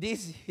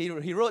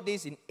 he wrote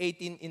this in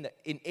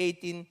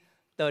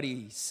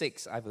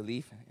 1836, I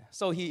believe.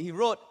 So he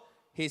wrote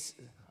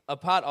a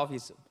part of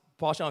his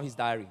portion of his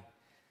diary.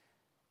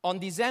 On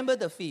December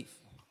the 5th,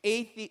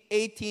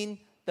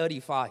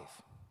 1835,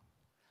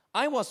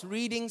 I was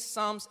reading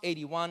Psalms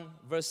 81,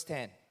 verse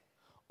 10.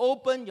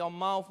 Open your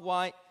mouth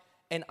wide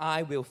and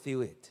I will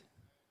fill it.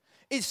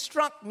 It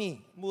struck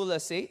me, Mueller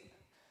said,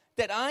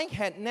 that I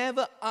had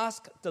never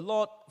asked the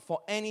Lord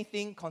for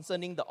anything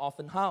concerning the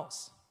orphan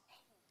house.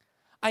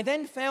 I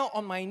then fell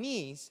on my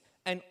knees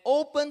and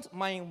opened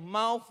my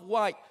mouth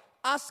wide,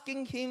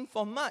 asking him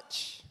for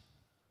much.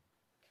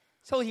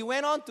 So he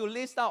went on to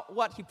list out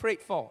what he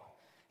prayed for.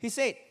 He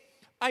said,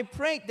 I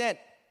prayed that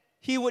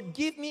he would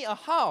give me a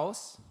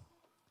house,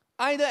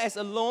 either as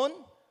a loan,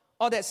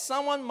 or that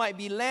someone might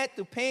be led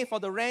to pay for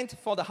the rent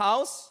for the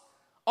house,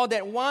 or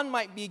that one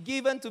might be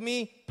given to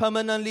me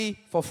permanently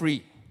for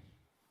free.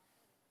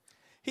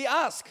 He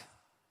asked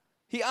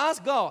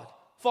God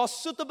for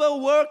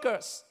suitable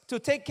workers to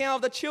take care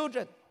of the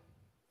children.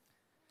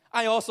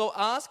 I also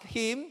asked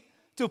him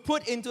to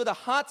put into the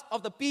hearts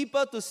of the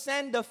people to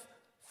send the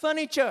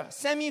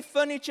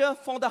semi-furniture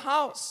for the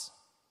house.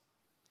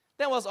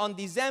 That was on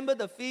December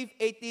the 5th,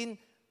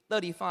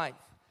 1835.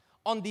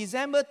 On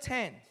December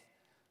 10th,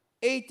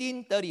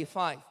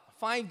 1835,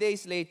 5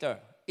 days later,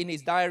 in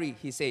his diary,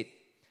 he said,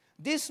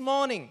 this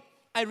morning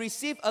I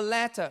received a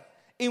letter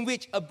in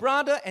which a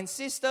brother and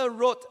sister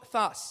wrote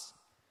thus.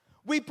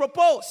 We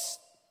propose,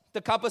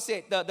 the couple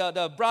said,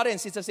 the brother and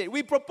sister said,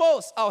 we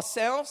propose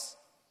ourselves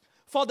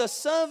for the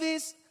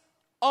service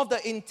of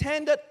the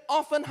intended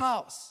orphan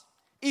house,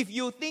 if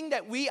you think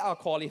that we are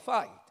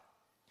qualified.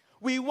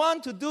 We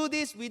want to do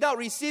this without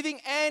receiving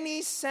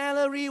any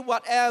salary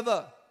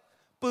whatever,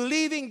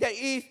 believing that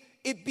if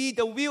it be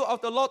the will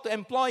of the Lord to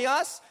employ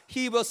us,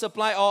 he will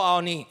supply all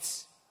our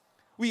needs.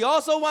 We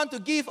also want to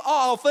give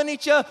all our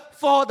furniture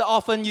for the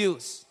orphan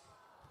use.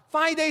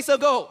 5 days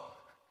ago,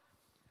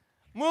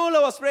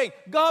 Mueller was praying,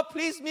 God,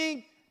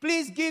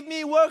 please give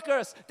me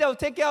workers that will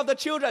take care of the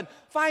children.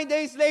 5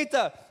 days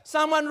later,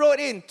 someone wrote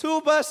in,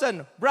 2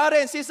 persons, brother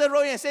and sister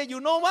wrote in and said, you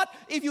know what?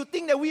 If you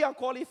think that we are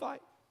qualified,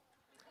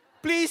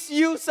 please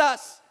use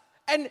us.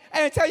 And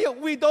I tell you,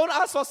 we don't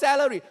ask for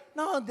salary.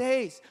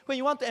 Nowadays, when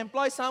you want to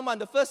employ someone,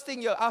 the first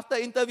thing after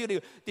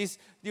interview,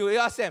 you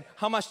ask them,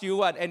 how much do you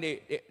want? And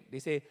they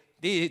say,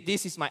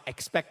 this is my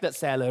expected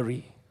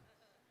salary.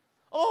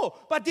 Oh,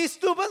 but this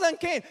 2 person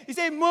came. He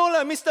said,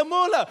 Mueller, Mr.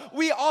 Mueller,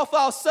 we offer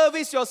our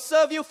service, we'll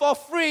serve you for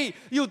free.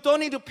 You don't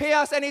need to pay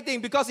us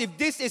anything, because if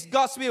this is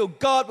God's will,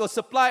 God will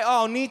supply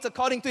our needs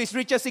according to his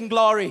riches in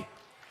glory.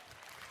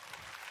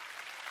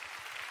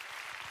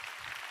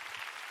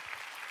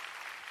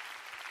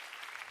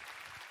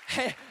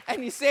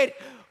 And he said,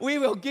 we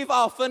will give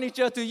our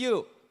furniture to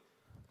you.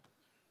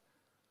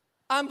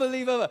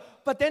 Unbelievable.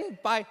 But then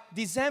by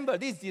December,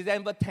 this is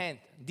December 10th,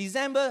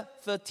 December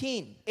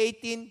 13,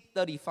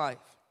 1835,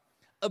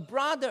 a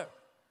brother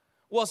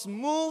was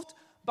moved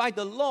by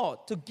the Lord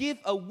to give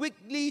a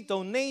weekly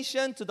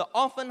donation to the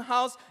orphan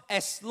house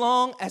as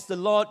long as the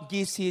Lord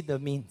gives him the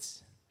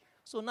means.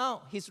 So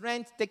now his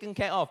rent taken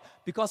care of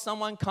because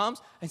someone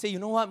comes and say, you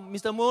know what,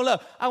 Mr. Muller,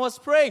 I was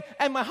praying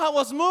and my heart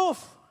was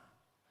moved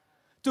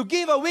to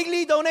give a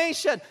weekly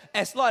donation.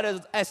 As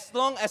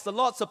long as the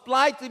Lord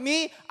supplied to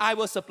me, I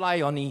will supply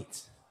your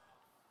needs.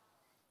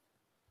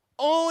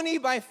 Only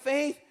by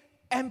faith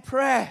and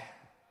prayer.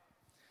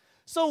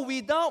 So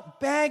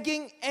without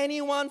begging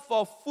anyone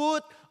for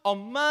food or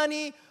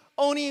money,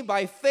 only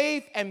by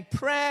faith and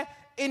prayer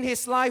in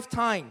his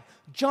lifetime,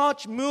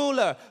 George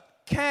Muller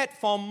cared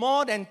for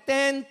more than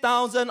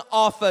 10,000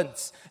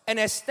 orphans and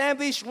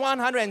established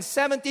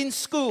 117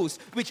 schools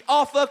which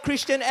offer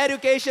Christian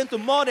education to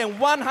more than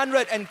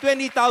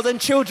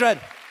 120,000 children.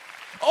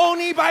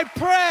 Only by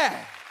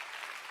prayer.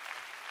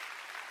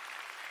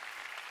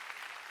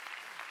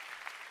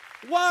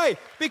 Why?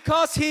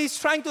 Because he's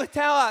trying to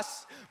tell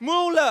us,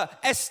 Muller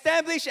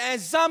established an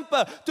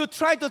example to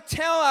try to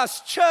tell us,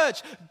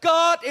 church,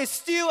 God is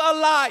still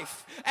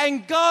alive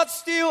and God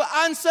still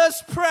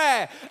answers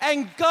prayer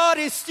and God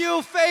is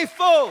still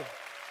faithful.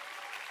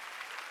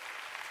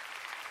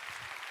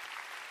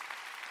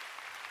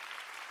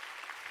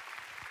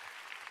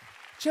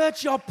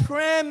 Church, your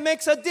prayer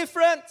makes a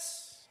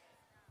difference.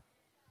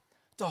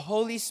 The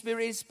Holy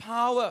Spirit is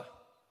power.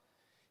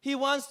 He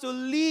wants to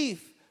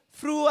live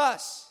through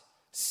us,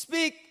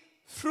 speak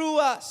through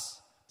us,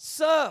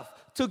 serve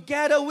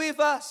together with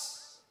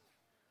us.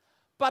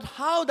 But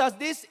how does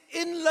this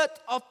inlet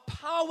of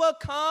power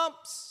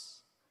comes?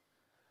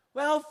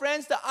 Well,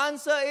 friends, the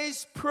answer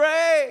is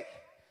pray.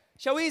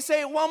 Shall we say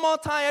it one more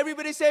time?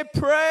 Everybody say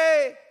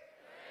pray.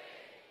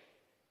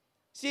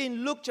 See,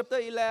 in Luke chapter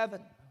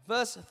 11,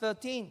 verse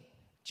 13,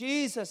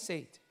 Jesus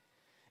said,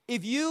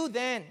 if you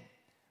then,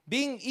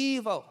 being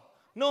evil,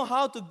 know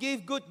how to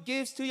give good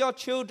gifts to your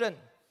children,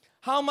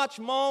 how much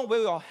more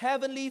will your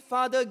heavenly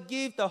Father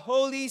give the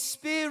Holy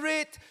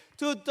Spirit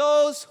to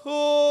those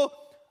who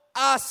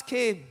ask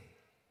Him?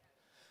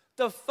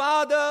 The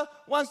Father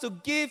wants to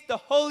give the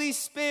Holy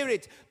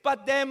Spirit,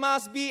 but there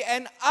must be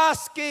an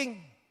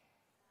asking.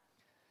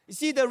 You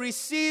see, the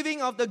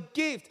receiving of the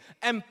gift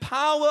and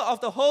power of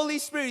the Holy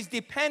Spirit is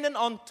dependent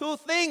on two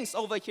things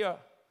over here.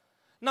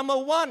 Number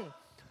one,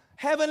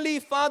 Heavenly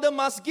Father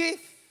must give.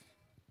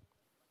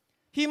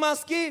 He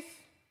must give.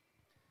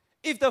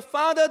 If the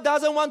Father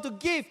doesn't want to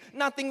give,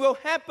 nothing will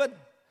happen.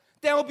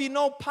 There will be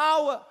no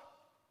power.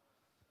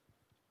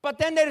 But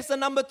then there is a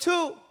number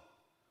two.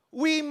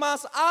 We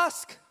must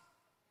ask.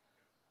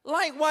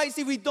 Likewise,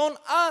 if we don't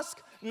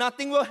ask,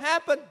 nothing will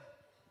happen.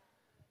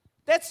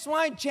 That's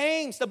why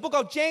James, the book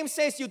of James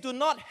says, you do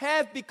not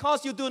have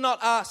because you do not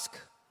ask.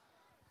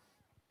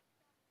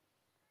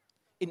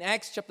 In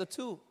Acts chapter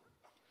 2,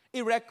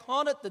 it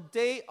recorded the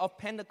day of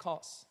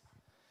Pentecost.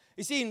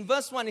 You see, in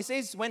verse 1, it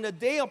says, when the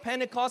day of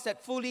Pentecost had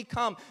fully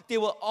come, they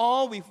were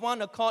all with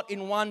one accord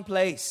in one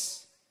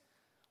place.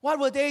 What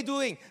were they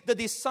doing? The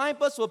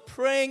disciples were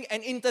praying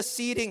and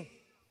interceding.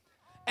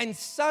 And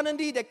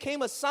suddenly there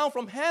came a sound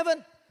from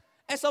heaven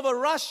as of a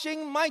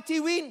rushing mighty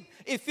wind.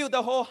 It filled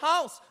the whole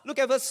house. Look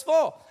at verse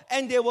 4.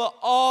 And they were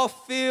all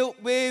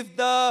filled with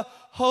the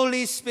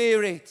Holy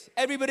Spirit.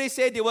 Everybody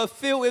said they were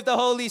filled with the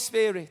Holy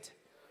Spirit.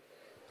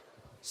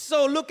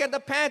 So look at the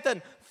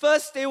pattern.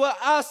 First, they were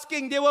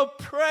asking, they were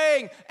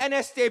praying, and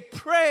as they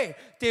prayed,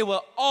 they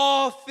were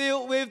all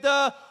filled with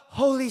the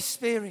Holy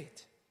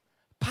Spirit.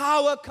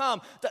 Power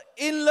comes. The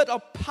inlet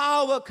of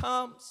power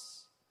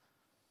comes.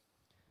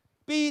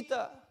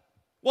 Peter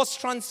was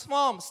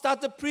transformed,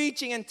 started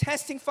preaching and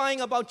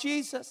testifying about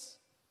Jesus.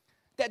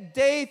 That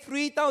day,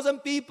 3,000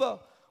 people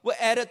were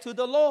added to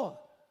the Lord.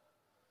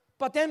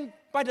 But then,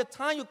 by the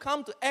time you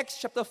come to Acts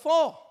chapter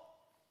 4,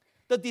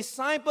 the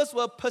disciples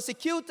were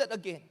persecuted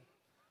again,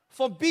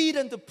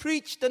 forbidden to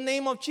preach the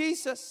name of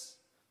Jesus.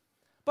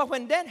 But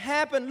when that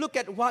happened, look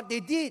at what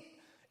they did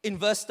in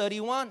verse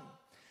 31.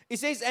 It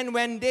says, and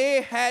when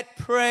they had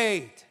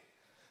prayed,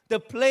 the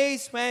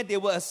place where they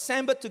were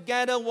assembled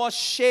together was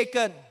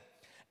shaken,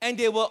 and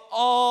they were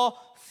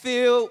all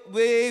filled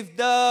with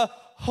the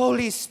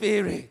Holy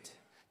Spirit.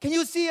 Can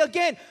you see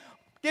again?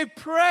 They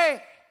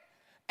prayed,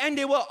 and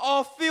they were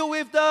all filled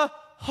with the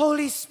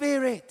Holy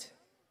Spirit.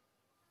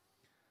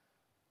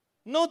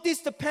 Notice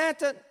the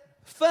pattern.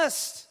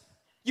 First,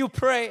 you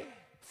pray.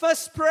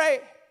 First pray,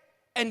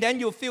 and then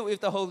you fill with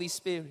the Holy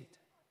Spirit.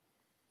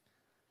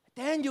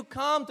 Then you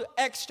come to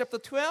Acts chapter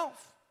 12.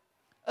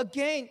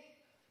 Again,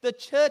 the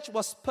church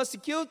was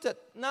persecuted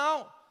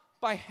now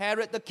by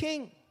Herod the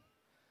king.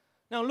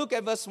 Now look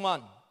at verse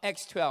 1,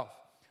 Acts 12.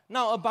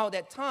 Now about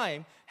that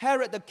time,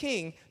 Herod the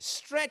king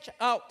stretched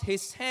out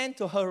his hand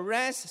to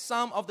harass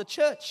some of the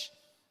church.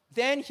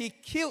 Then he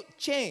killed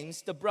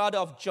James, the brother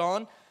of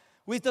John,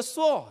 with the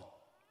sword.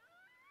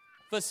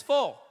 Verse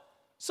 4.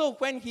 So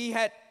when he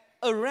had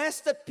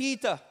arrested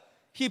Peter,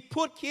 he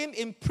put him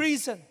in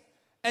prison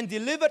and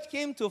delivered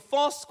him to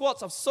 4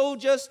 squads of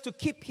soldiers to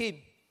keep him.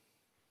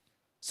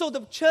 So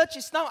the church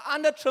is now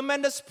under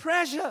tremendous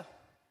pressure.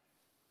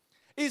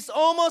 It's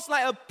almost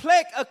like a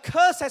plague, a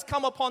curse has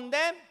come upon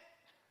them.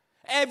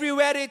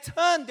 Everywhere they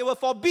turned, they were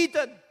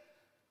forbidden,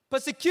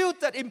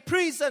 persecuted,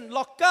 imprisoned,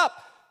 locked up.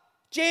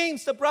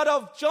 James, the brother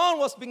of John,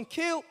 was being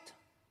killed.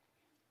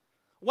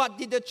 What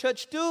did the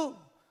church do?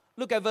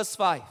 Look at verse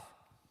 5.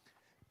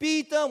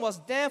 Peter was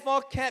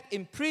therefore kept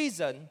in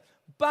prison,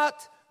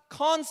 but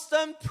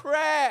constant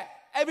prayer.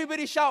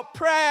 Everybody shout,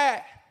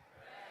 prayer.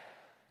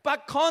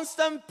 But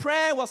constant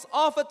prayer was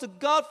offered to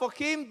God for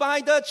him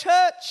by the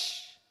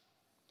church.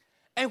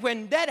 And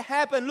when that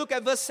happened, look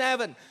at verse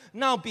 7.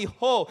 Now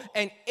behold,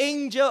 an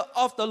angel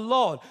of the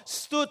Lord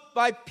stood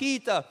by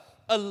Peter.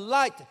 A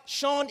light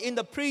shone in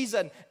the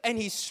prison, and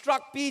he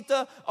struck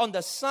Peter on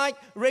the side,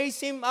 raised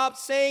him up,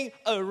 saying,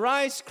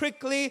 arise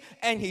quickly,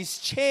 and his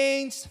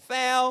chains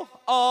fell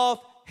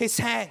off his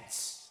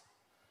hands.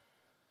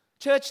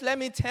 Church, let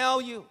me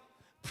tell you,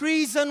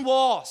 prison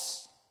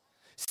walls,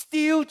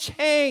 steel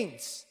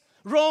chains,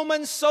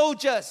 Roman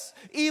soldiers,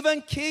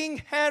 even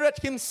King Herod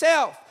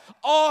himself,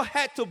 all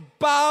had to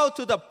bow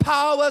to the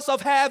powers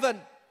of heaven.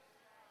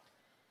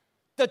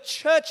 The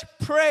church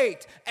prayed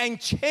and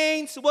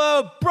chains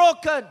were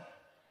broken.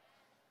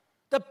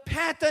 The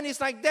pattern is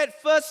like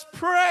that. First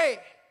pray,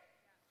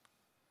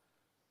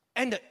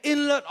 and the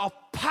inlet of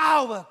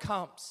power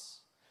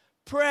comes.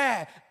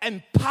 Prayer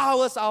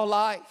empowers our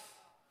life.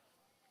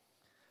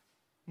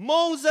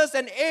 Moses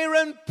and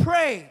Aaron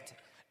prayed,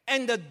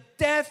 and the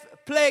death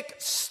plague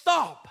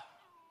stopped.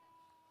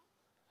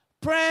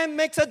 Prayer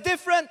makes a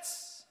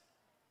difference.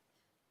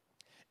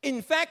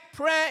 In fact,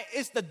 prayer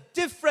is the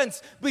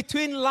difference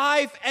between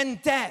life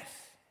and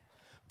death.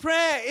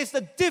 Prayer is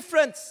the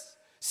difference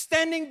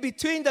standing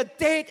between the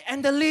dead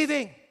and the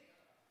living.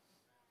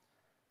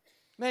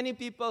 Many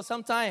people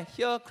sometimes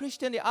hear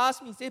Christian, they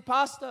ask me, say,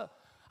 Pastor,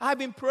 I've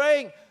been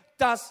praying.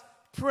 Does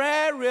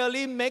prayer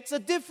really make a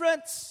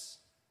difference?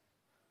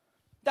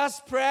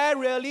 Does prayer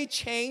really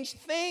change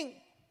things?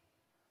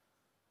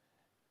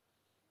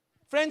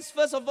 Friends,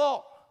 first of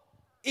all,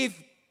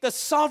 if the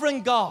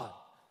sovereign God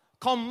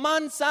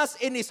commands us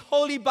in His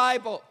holy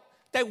Bible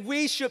that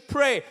we should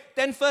pray,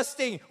 then first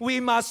thing, we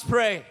must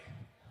pray.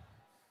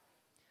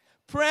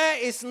 Prayer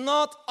is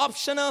not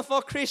optional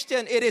for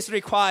Christians, it is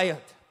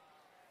required.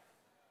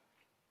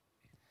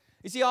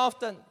 You see,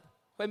 often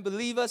when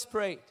believers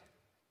pray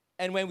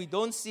and when we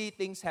don't see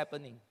things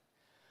happening,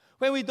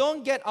 when we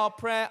don't get our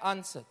prayer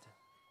answered,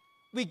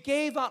 we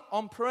gave up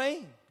on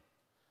praying.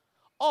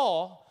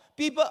 Or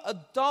people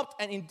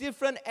adopt an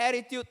indifferent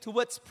attitude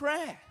towards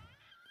prayer.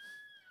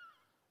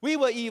 We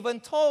were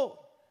even told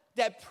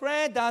that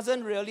prayer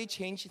doesn't really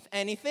change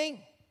anything.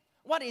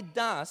 What it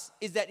does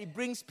is that it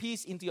brings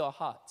peace into your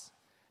heart.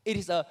 It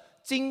is a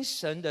精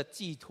神的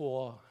寄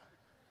托.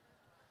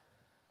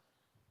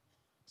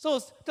 So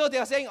they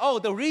are saying, oh,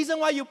 the reason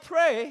why you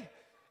pray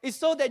is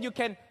so that you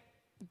can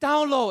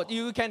download,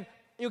 you can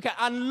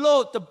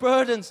unload the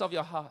burdens of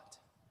your heart.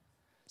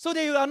 So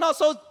that you are not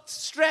so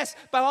stressed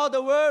by all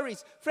the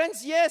worries.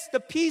 Friends, yes, the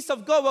peace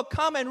of God will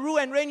come and rule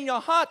and reign in your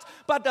heart,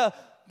 but the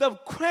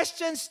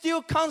question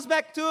still comes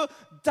back to,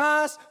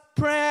 does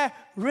prayer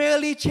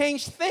really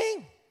change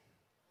things?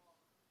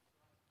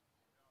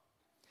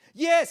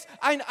 Yes,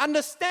 I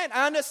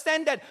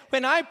understand that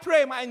when I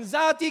pray, my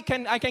anxiety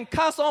I can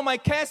cast all my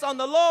cares on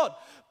the Lord.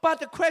 But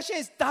the question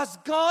is,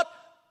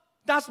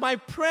 does my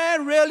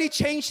prayer really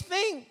change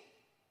things?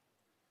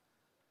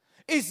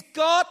 Is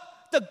God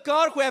the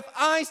God who has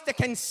eyes that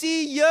can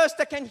see, ears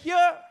that can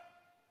hear?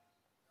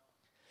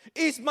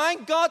 Is my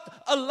God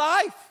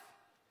alive?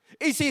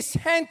 Is His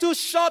hand too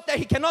short that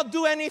He cannot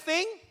do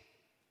anything?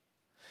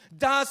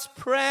 Does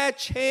prayer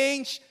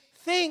change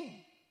things?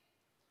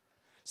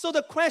 So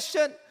the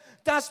question,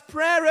 does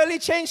prayer really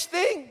change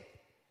things?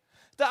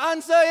 The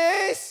answer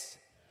is,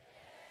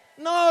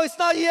 no, it's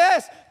not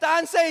yes. The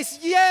answer is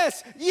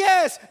yes,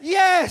 yes,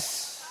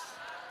 yes.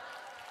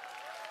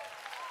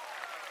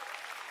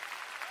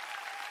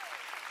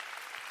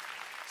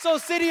 So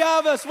City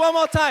Harvest, one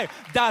more time.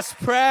 Does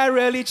prayer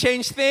really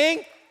change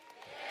things?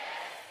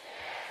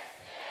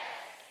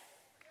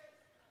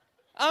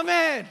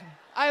 Amen.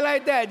 I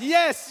like that.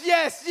 Yes,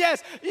 yes,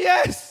 yes,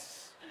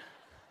 yes.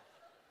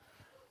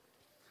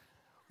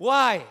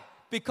 Why?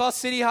 Because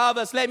City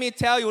Harvest, let me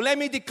tell you, let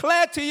me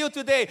declare to you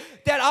today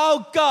that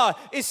our God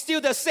is still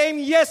the same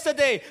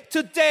yesterday,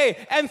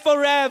 today, and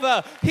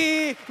forever.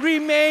 He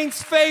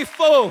remains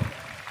faithful.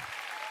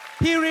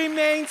 He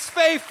remains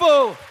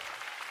faithful.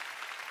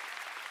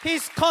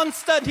 He's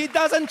constant. He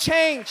doesn't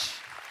change.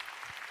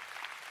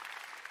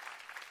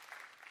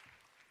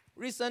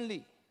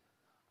 Recently,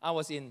 I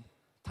was in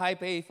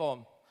Taipei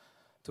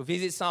to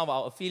visit some of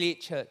our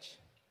affiliate church.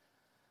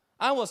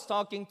 I was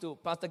talking to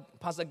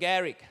Pastor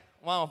Garrick,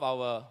 one of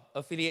our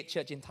affiliate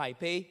church in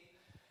Taipei,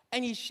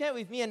 and he shared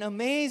with me an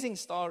amazing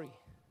story.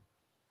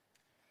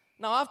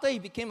 Now, after he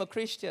became a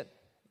Christian,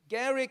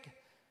 Garrick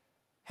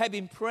had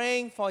been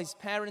praying for his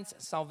parents'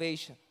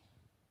 salvation.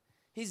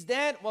 His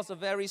dad was a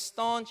very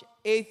staunch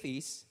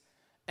atheist,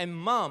 and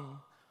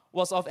mom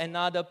was of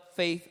another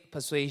faith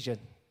persuasion.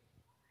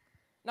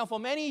 Now, for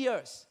many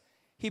years,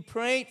 he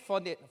prayed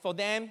for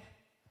them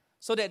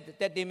so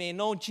that they may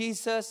know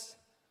Jesus,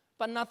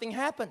 but nothing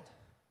happened.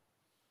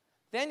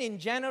 Then in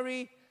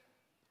January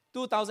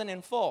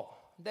 2004,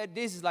 that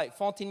this is like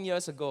 14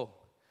 years ago.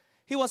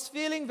 He was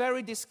feeling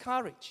very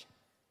discouraged.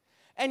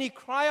 And he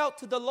cried out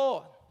to the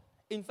Lord.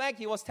 In fact,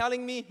 he was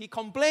telling me he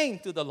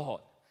complained to the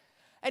Lord.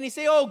 And he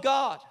said, "Oh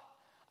God,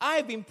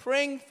 I've been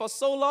praying for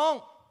so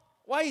long.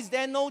 Why is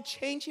there no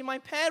change in my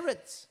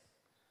parents?"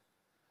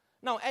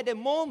 Now, at the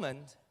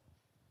moment,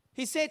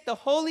 he said the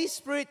Holy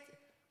Spirit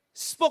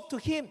spoke to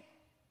him.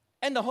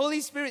 And the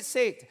Holy Spirit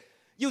said,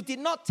 "You did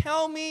not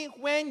tell me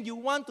when you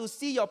want to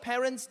see your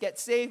parents get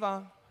saved."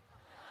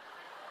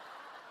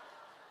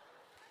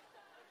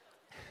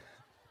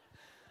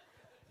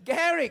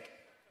 Garrick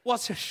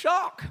was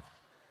shocked.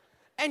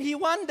 And he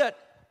wondered,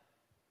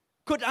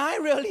 could I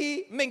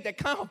really make that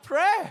kind of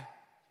prayer?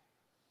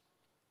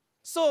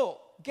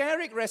 So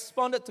Garrick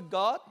responded to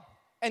God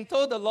and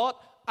told the Lord,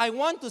 "I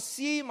want to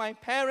see my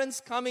parents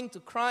coming to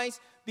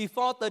Christ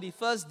before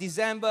 31st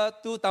December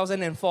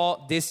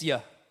 2004 this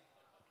year."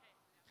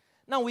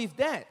 Now with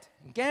that,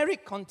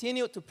 Garrick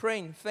continued to pray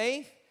in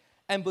faith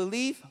and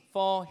believe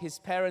for his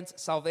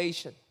parents'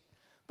 salvation.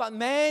 But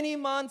many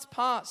months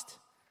passed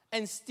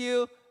and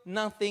still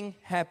nothing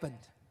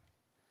happened.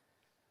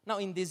 Now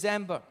in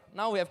December,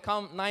 now we have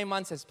come, 9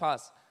 months has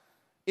passed.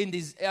 In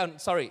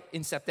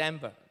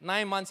September,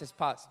 9 months has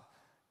passed.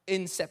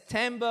 In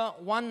September,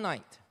 one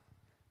night,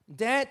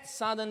 Dad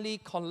suddenly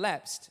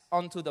collapsed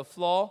onto the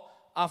floor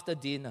after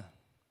dinner.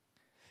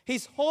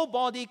 His whole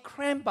body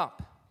cramped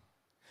up.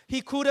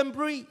 He couldn't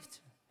breathe.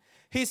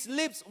 His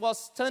lips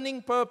was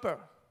turning purple.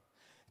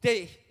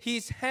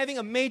 He's having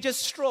a major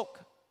stroke.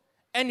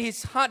 And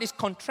his heart is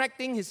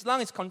contracting, his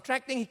lung is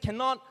contracting, he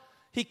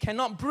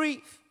cannot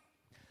breathe.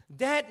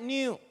 Dad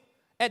knew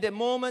at that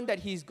moment that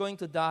he's going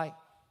to die.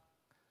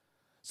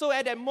 So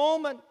at that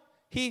moment,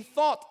 he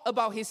thought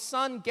about his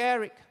son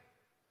Garrick,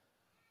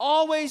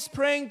 always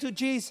praying to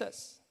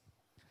Jesus.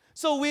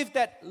 So with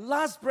that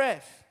last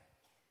breath,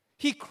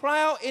 he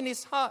cried out in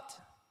his heart,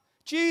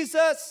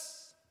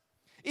 "Jesus,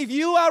 if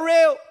you are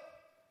real,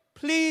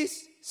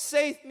 please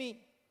save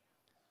me.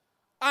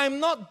 I'm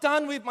not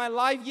done with my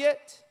life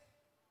yet."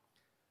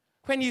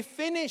 When he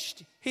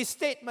finished his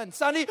statement,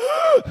 suddenly,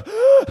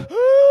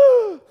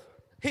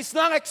 his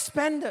lung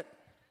expanded.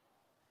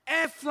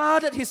 Air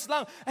flooded his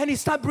lung, and he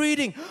started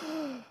breathing.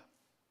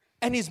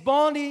 And his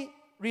body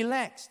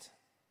relaxed,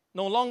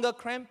 no longer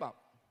cramped up.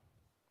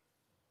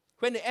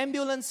 When the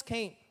ambulance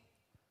came,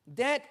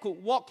 Dad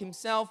could walk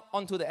himself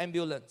onto the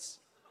ambulance.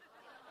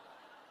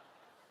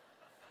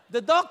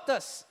 The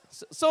doctors,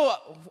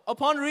 so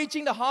upon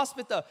reaching the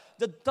hospital,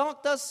 the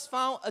doctors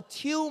found a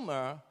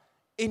tumor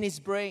in his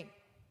brain.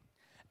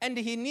 And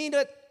he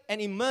needed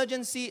an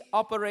emergency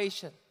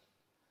operation.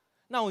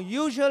 Now,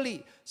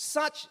 usually,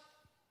 such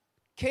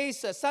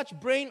cases, such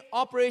brain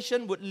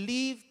operation would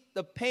leave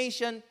the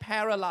patient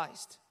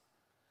paralyzed.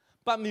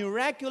 But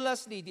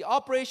miraculously, the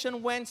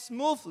operation went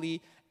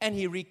smoothly and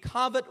he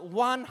recovered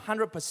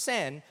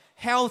 100%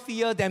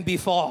 healthier than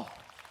before.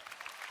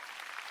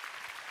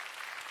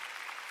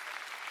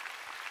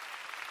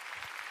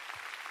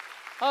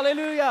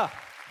 Hallelujah.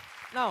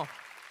 Now,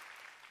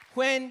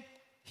 when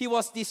he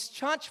was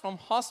discharged from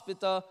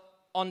hospital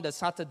on the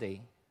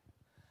Saturday,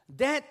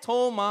 Dad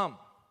told Mom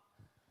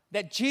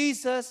that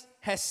Jesus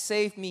has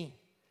saved me.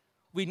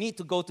 We need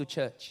to go to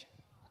church.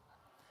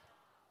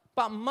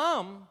 But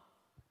Mom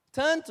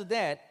turned to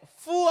Dad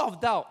full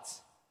of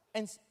doubts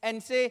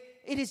and said,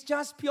 "It is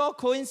just pure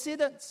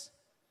coincidence."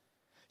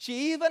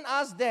 She even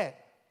asked Dad,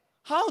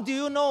 "How do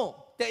you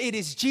know that it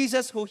is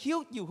Jesus who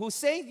healed you, who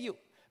saved you?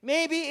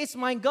 Maybe it's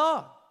my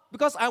God,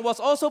 because I was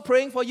also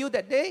praying for you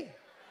that day."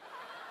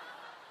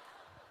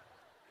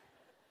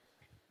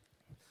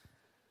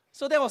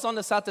 So that was on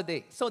the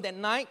Saturday. So that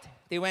night,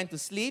 they went to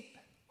sleep.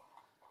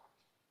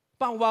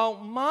 But while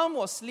Mom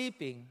was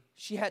sleeping,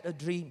 she had a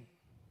dream.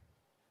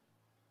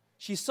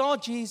 She saw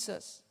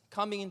Jesus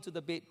coming into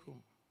the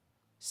bedroom,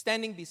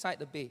 standing beside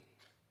the bed,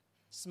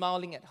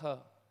 smiling at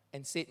her,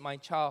 and said, "My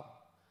child,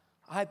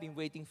 I've been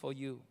waiting for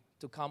you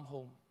to come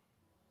home."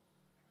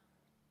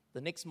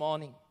 The next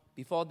morning,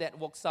 before Dad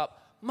wakes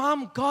up,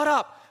 Mom got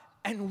up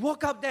and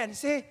woke up Dad and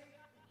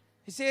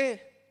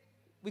said,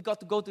 "We got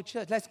to go to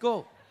church. Let's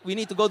go. We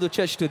need to go to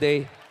church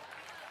today."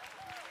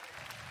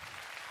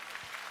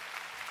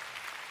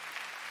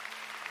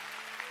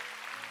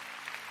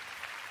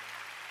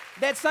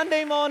 That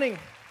Sunday morning,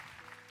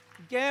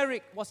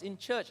 Garrick was in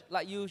church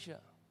like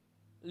usual,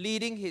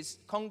 leading his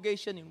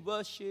congregation in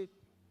worship,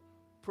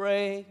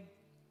 praying.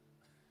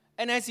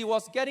 And as he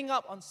was getting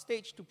up on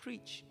stage to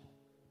preach,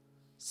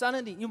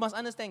 suddenly, you must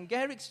understand,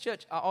 Garrick's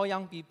church are all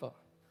young people.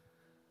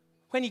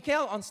 When he came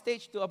out on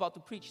stage about to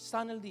preach,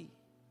 suddenly,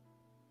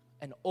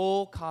 an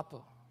old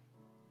couple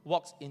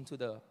walks into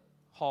the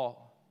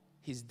hall,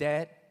 his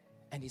dad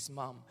and his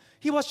mom.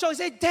 He was shocked.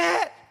 He said,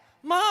 "Dad,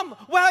 Mom,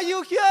 why are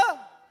you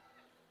here?"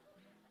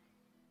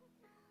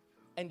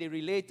 And they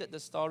related the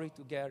story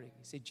to Garrick.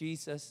 He said,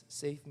 "Jesus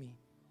saved me."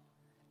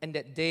 And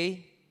that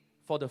day,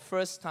 for the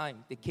first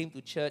time, they came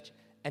to church,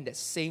 and that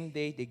same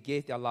day, they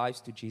gave their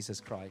lives to Jesus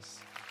Christ.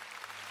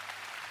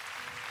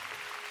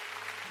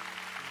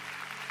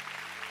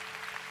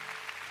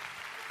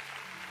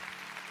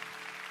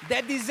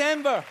 That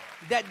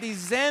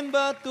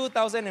December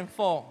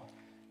 2004,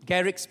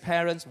 Garrick's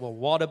parents were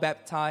water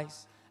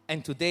baptized,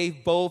 and today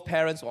both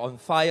parents were on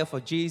fire for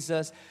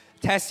Jesus,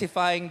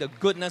 testifying the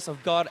goodness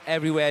of God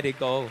everywhere they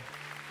go.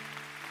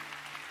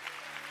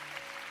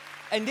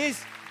 And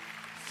this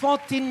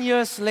 14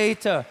 years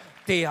later,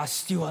 they are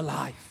still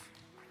alive.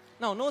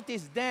 Now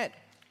notice Dad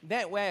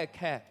wear a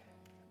cap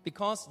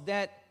because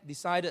Dad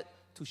decided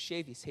to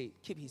shave his head,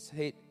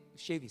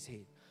 shave his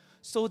head,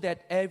 so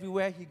that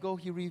everywhere he go,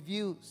 he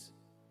reveals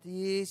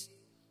this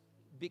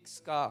big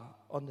scar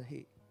on the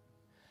head.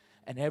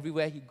 And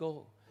everywhere he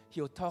go,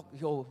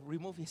 he'll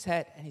remove his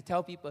hat and he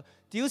tell people,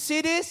 do you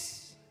see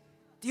this?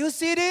 Do you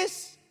see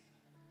this?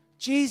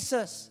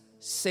 Jesus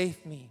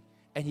saved me,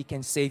 and he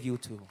can save you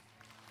too.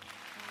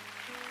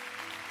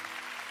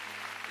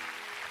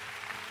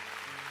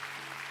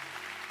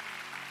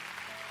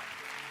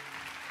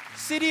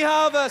 City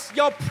Harvest,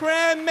 your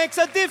prayer makes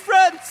a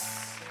difference.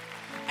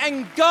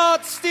 And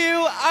God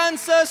still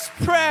answers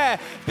prayer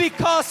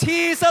because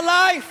He is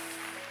alive.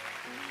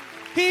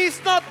 He is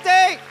not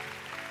dead.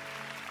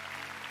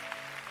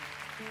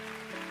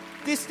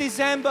 This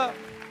December,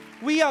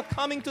 we are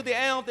coming to the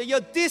end of the year.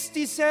 This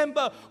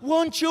December,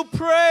 won't you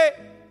pray?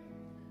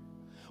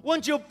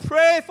 Won't you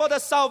pray for the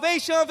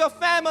salvation of your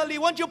family?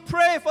 Won't you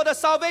pray for the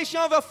salvation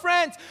of your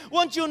friends?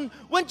 Won't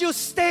you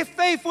stay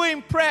faithful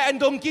in prayer and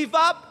don't give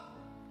up?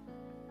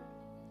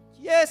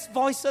 Yes,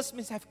 voices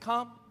may have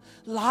come.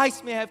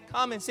 Lies may have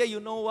come and say,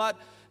 you know what?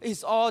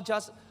 It's all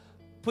just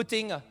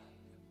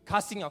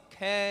casting your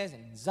cares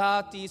and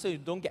anxiety so you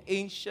don't get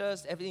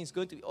anxious. Everything is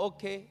going to be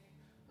okay.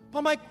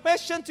 But my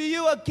question to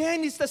you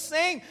again is the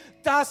same.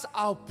 Does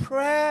our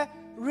prayer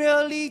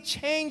really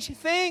change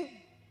things?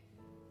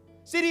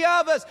 City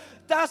Harvest,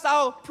 does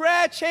our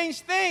prayer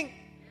change things?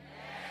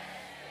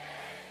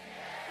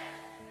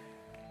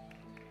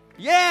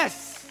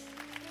 Yes.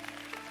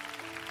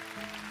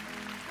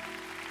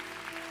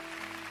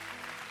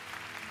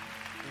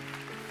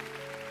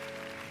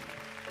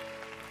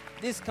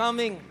 This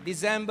coming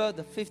December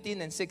the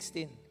 15th and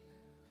 16th,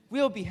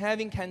 we'll be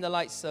having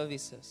candlelight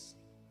services.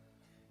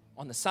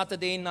 On the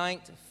Saturday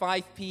night,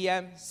 5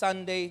 p.m.,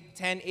 Sunday,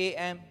 10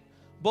 a.m.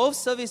 Both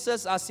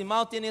services are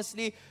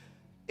simultaneously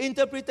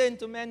interpreted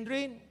into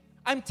Mandarin.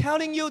 I'm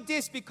telling you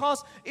this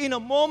because in a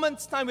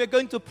moment's time we're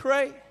going to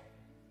pray.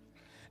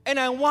 And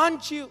I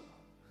want you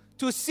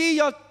to see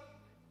your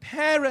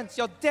parents,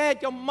 your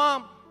dad, your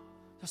mom,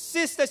 your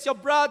sisters, your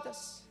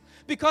brothers.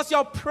 Because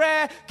your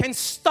prayer can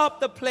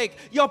stop the plague.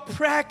 Your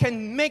prayer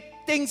can make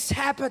things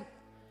happen.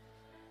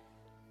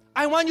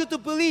 I want you to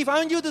believe. I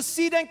want you to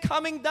see them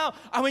coming down.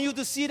 I want you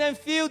to see them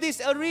fill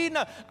this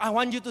arena. I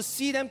want you to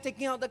see them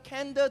taking out the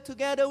candle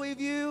together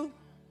with you.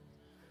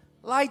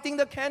 Lighting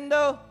the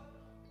candle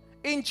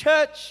in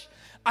church.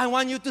 I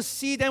want you to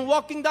see them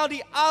walking down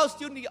the aisles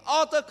to the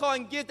altar call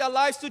and give their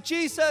lives to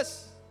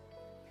Jesus.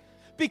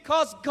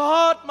 Because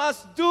God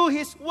must do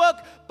His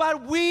work,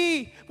 but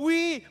we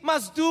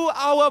must do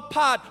our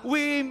part.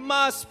 We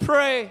must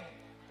pray.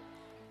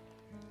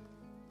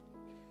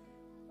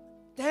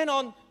 Then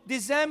on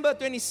December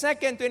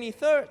 22nd,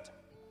 23rd,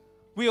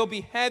 we will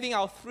be having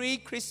our 3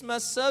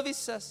 Christmas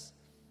services.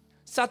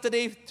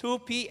 Saturday 2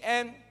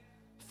 p.m.,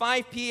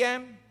 5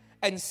 p.m.,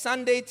 and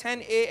Sunday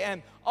 10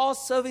 a.m. All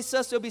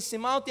services will be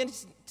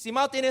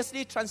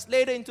simultaneously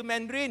translated into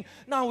Mandarin.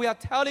 Now we are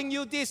telling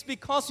you this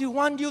because we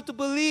want you to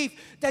believe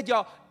that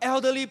your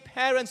elderly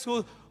parents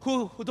who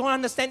don't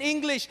understand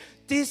English,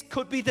 this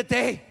could be the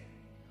day.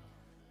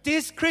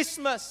 This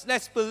Christmas,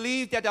 let's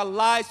believe that their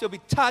lives will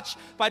be touched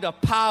by the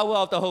power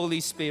of the Holy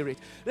Spirit.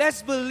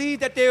 Let's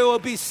believe that they will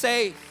be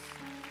saved.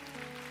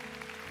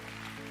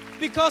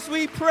 Because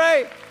we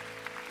pray.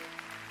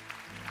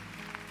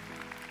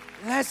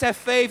 Let's have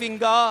faith in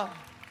God.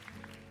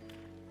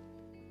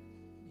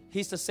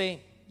 He's the same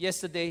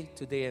yesterday,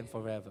 today, and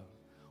forever.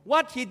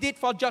 What He did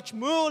for George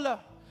Mueller,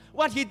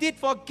 what He did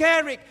for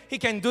Garrick, He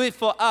can do it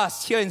for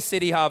us here in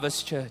City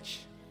Harvest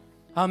Church.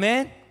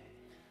 Amen?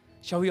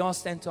 Shall we all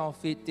stand to our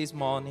feet this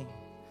morning?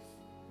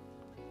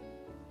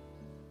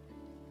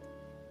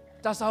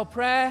 Does our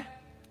prayer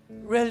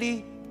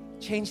really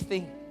change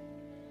things?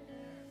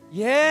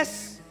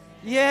 Yes,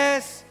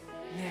 yes,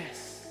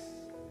 yes.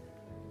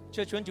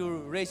 Church, won't you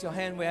raise your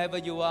hand wherever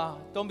you are?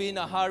 Don't be in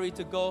a hurry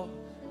to go.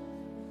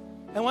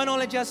 And why don't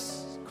we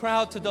just cry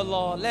out to the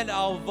Lord? Let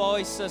our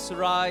voices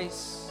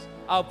rise,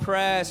 our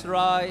prayers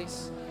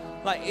rise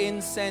like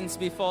incense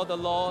before the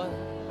Lord.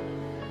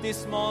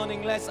 This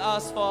morning, let's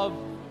ask for a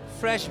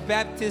fresh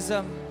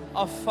baptism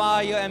of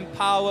fire and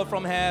power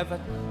from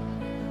heaven.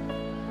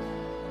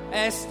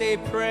 As they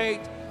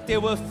prayed, they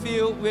were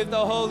filled with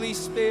the Holy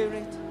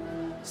Spirit.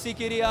 That's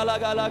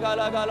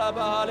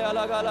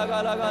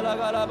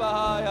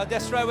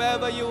right,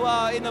 wherever you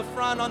are, in the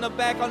front, on the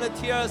back, on the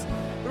tiers,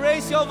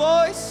 raise your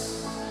voice.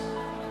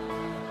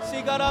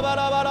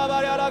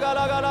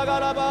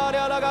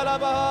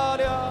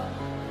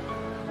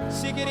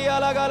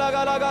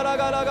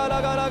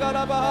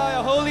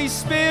 Holy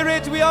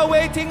Spirit, we are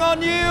waiting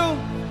on you.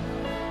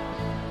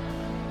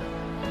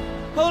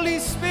 Holy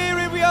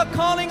Spirit, we are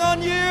calling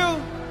on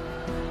you.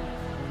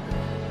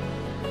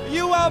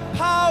 You are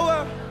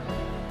power.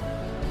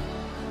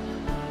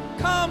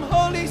 Come,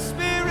 Holy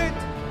Spirit.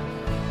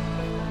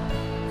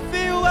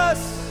 Fill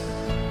us.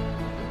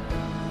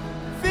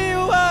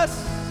 Fill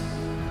us.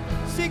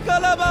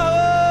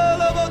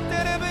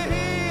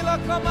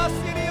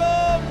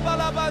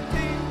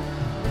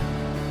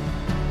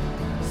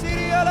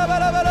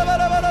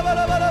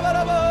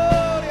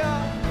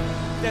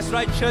 That's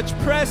right, church.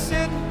 Press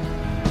in.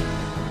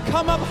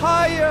 Come up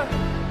higher.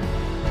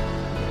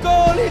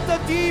 Go a little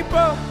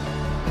deeper.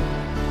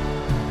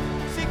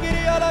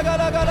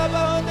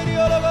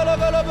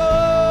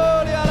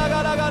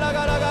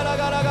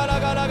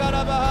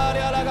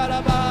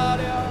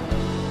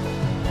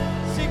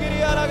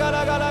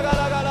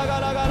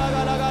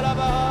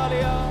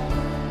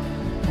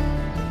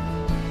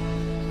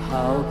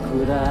 How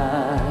could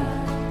I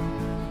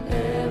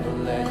ever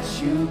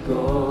let you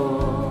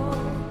go?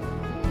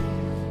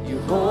 You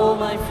hold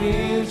my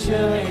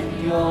future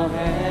in your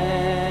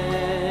hand.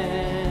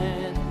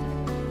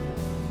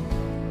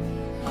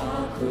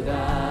 How could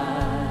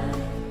I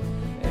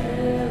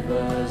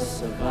ever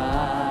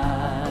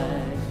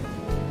survive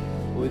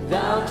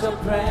without your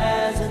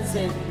presence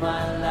in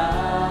my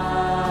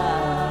life?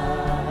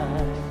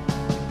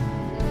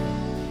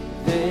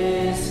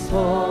 This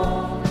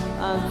home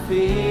I'm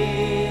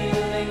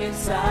feeling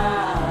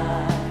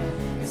inside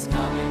is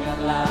coming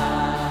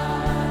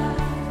alive.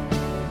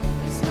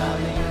 It's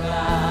coming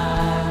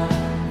alive.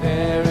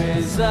 There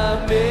is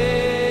a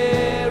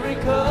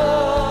miracle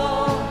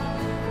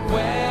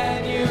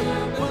when you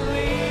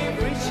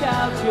believe. Reach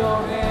out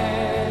your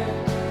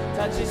hand,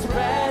 touch His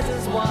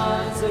presence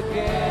once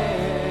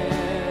again.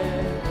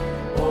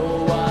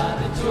 Oh,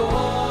 what a joy I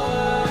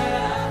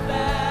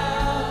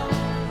found.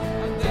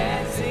 I'm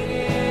dancing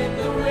in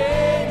the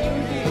rain. You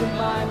heal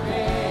my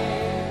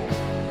pain.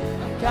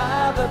 I'm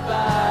covered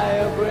by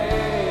your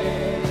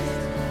grace.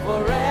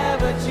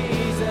 Forever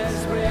Jesus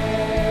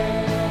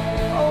reigns.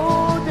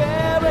 Oh,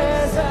 there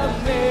is a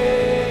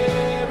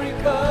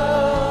miracle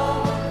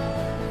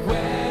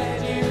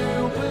when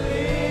you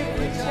believe.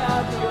 Reach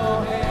out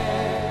your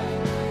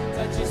hand,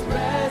 touch His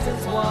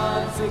presence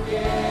once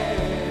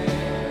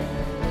again.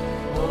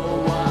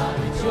 Oh, what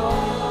a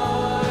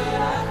joy I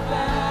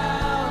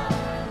found.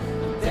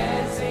 I'm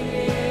dancing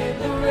in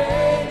the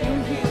rain. You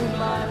heal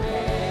my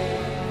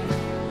pain.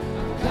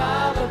 I'm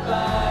covered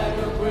by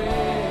your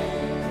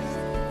grace.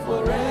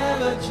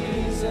 Forever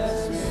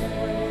Jesus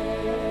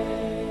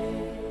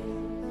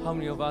reigns. How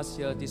many of us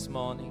here this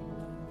morning,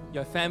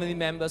 your family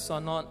members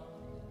are not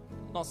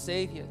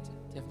saved yet?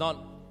 They have not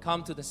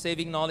come to the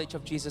saving knowledge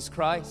of Jesus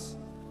Christ.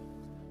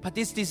 But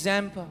this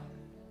December,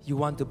 you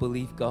want to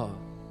believe God.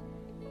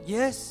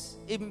 Yes,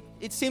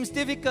 it seems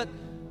difficult,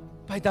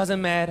 but it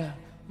doesn't matter.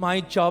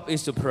 My job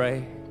is to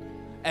pray.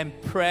 And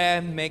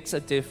prayer makes a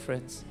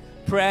difference.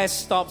 Prayer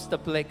stops the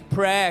plague.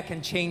 Prayer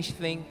can change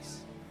things.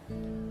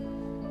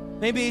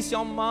 Maybe it's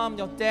your mom,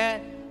 your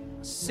dad,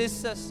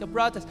 sisters, your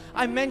brothers.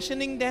 I'm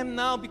mentioning them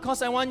now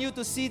because I want you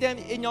to see them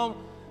in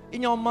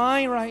your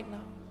mind right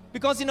now.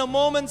 Because in a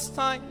moment's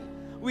time,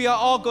 we are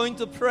all going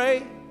to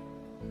pray.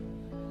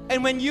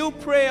 And when you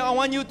pray, I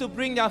want you to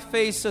bring their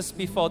faces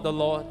before the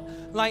Lord,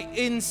 like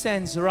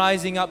incense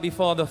rising up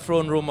before the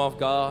throne room of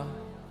God.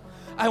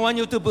 I want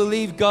you to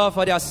believe God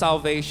for their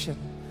salvation.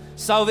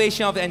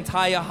 Salvation of the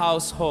entire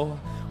household.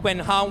 When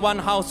one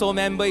household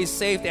member is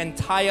saved, the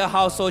entire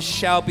household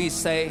shall be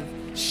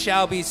saved.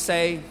 Shall be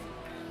saved.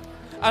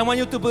 I want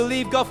you to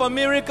believe God for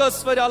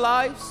miracles for their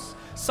lives.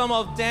 Some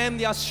of them,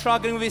 they are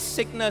struggling with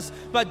sickness.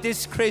 But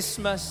this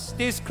Christmas,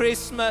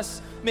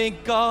 may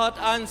God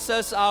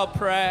answers our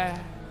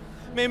prayer.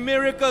 May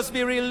miracles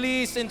be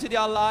released into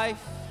their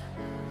life.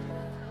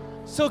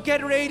 So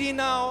get ready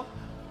now.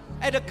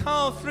 At the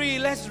count of 3,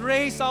 let's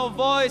raise our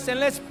voice and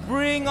let's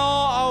bring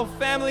all our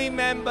family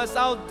members,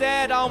 our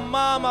dad, our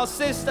mom, our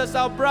sisters,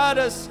 our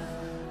brothers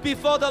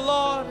before the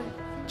Lord.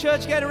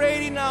 Church, get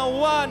ready now.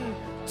 1,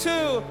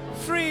 2,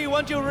 3.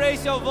 Won't you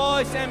raise your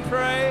voice and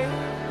pray?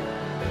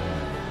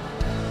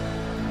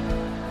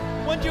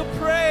 Won't you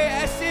pray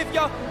as if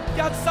your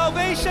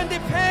salvation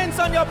depends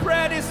on your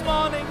prayer this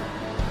morning?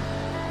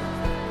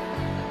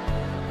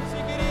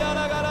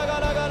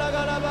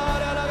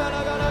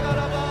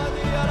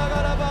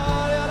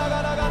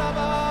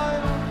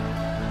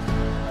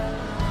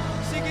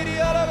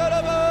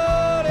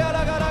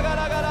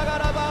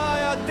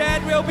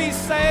 Dad will be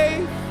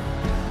saved.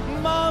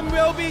 Mom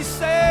will be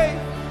saved.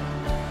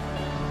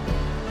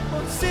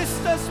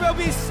 Sisters will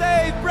be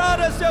saved.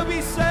 Brothers will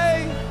be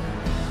saved.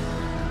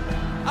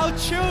 Our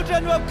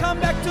children will come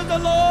back to the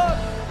Lord.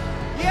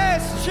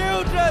 Yes,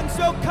 children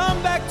will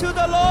come back to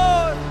the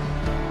Lord.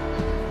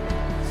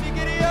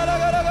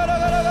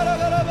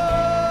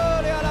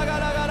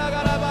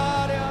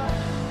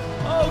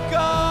 Oh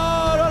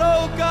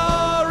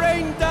God,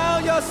 rain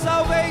down your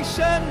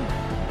salvation.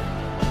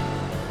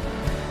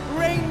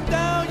 Rain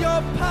down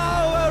your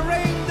power.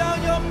 Rain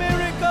down your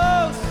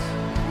miracles.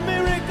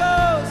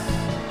 Miracles.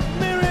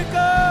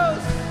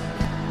 Miracles.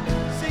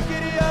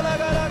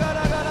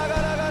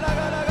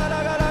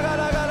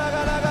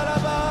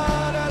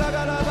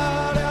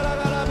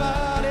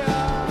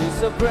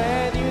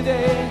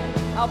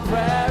 our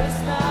prayer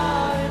is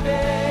not in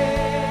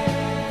vain.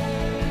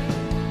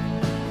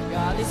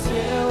 God is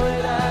here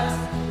with us,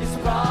 His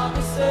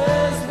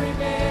promises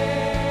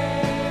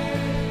remain.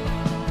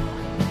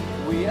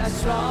 We are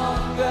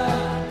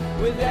stronger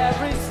with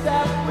every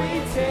step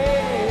we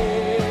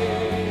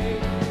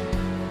take.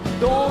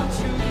 Don't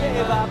you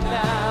give up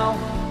now,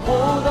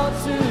 hold on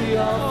to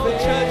your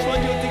faith. Church,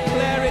 when you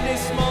declare it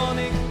this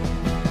morning,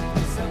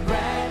 It's a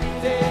brand new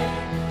day,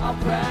 our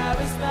prayer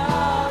is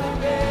not in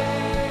vain.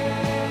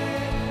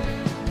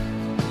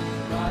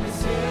 God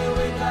is here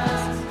with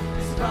us,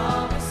 His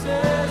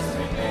promises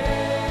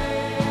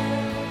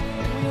remain.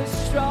 We are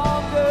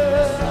stronger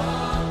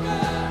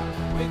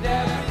with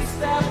every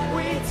step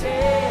we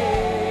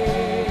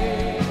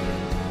take.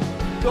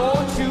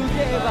 Don't you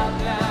give up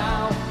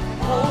now,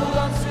 hold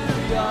on to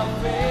your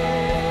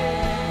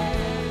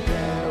faith.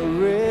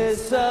 There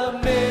is a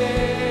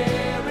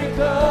miracle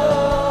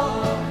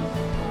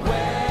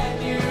when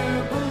you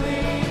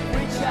believe.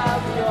 Reach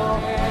out your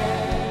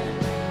hand,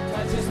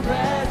 touch His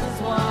presence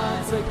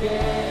once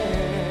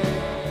again.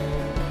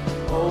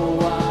 Oh,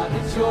 what a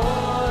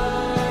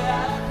joy I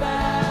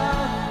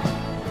found,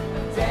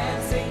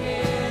 dancing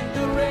in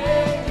the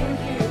rain. You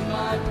heal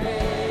my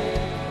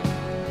pain,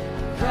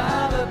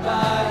 covered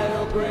by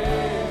your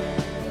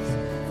grace,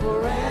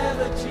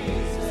 forever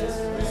Jesus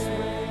reigns.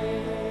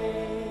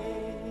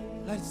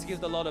 let's give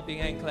the Lord a big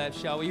hand clap,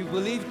 shall we? You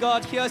believe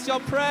God hears your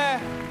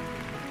prayer.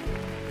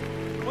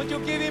 Won't you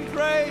give Him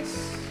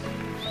praise?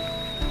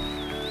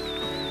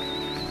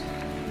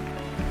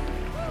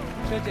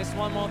 Church, there's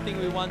one more thing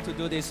we want to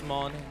do this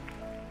morning.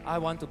 I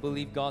want to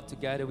believe God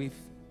together with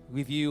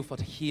you for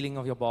the healing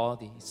of your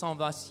body. Some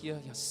of us here,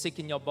 you're sick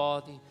in your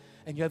body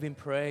and you have been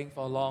praying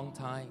for a long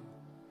time.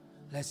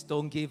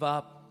 Don't give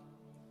up.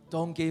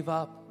 Don't give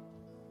up.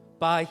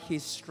 By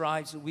His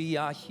stripes we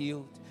are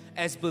healed.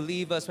 As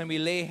believers, when we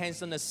lay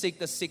hands on the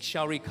sick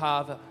shall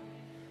recover.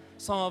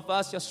 Some of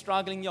us, you're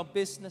struggling in your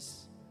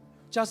business.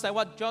 Just like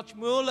what George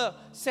Mueller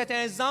set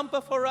an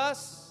example for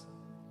us.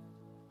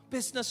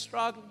 Business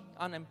struggling,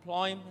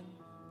 unemployment.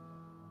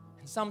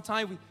 And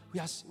sometimes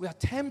we are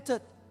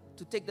tempted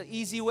to take the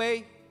easy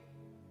way,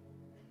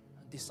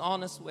 a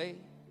dishonest way.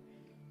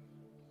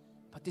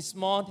 But this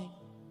morning,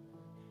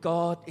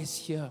 God is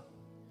here.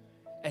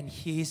 And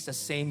He is the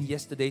same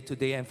yesterday,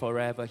 today, and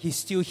forever. He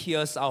still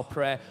hears our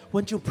prayer.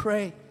 Won't you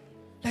pray?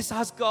 Let's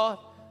ask God.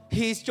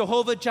 He is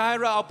Jehovah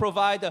Jireh, our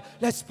provider.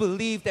 Let's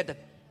believe that the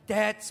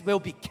debts will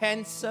be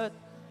canceled.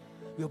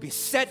 We'll be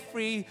set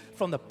free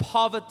from the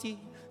poverty.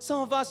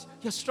 Some of us,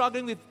 you're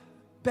struggling with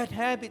bad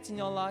habits in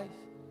your life.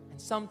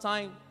 And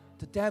sometimes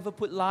the devil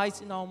put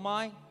lies in our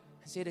mind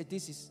and say that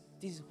this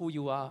is who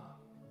you are.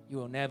 You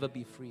will never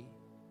be free.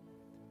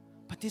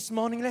 But this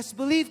morning, let's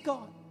believe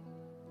God.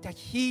 That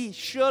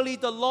surely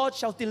the Lord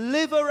shall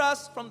deliver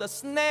us from the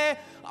snare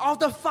of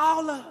the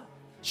fowler.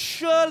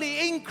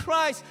 Surely in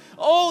Christ,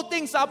 all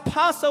things are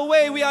passed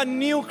away. We are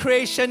new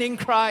creation in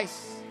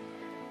Christ.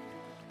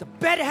 The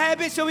bad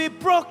habits will be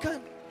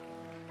broken.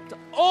 The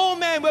old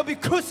man will be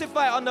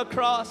crucified on the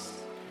cross.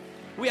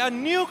 We are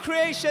new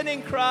creation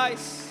in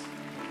Christ.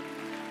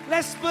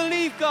 Let's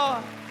believe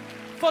God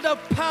for the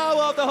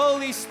power of the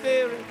Holy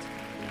Spirit.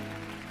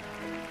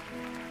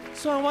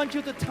 So I want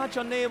you to touch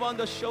your neighbor on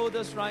the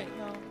shoulders right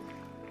now.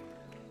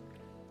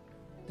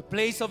 The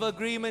place of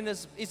agreement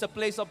is a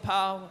place of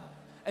power.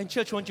 And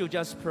church, won't you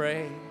just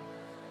pray?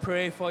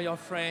 Pray for your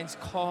friends.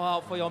 Call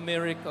out for your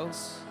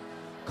miracles.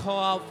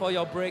 Call out for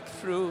your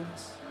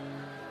breakthroughs.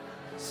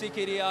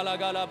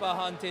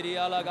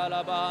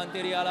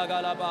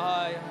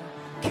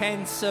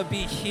 Cancer,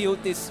 be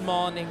healed this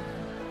morning.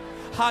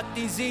 Heart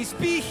disease,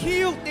 be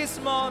healed this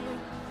morning.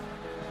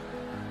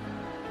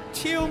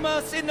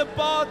 Tumors in the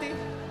body,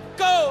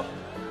 go.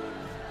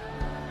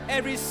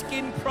 Every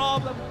skin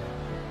problem,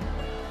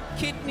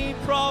 kidney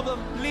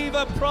problem,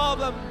 liver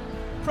problem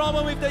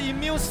with the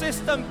immune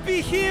system,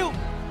 be healed.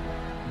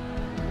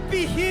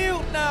 Be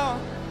healed now.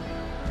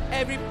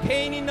 Every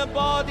pain in the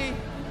body,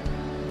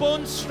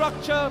 bone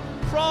structure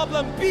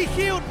problem, be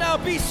healed now.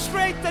 Be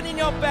straightened in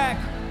your back.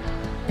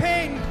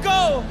 Pain,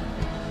 go.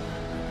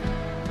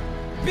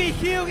 Be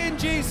healed in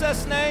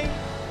Jesus' name.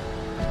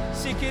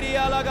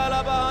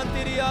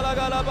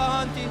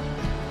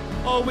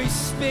 Oh, we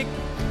speak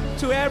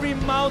to every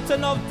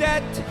mountain of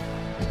debt.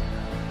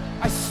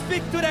 I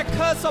speak to that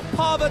curse of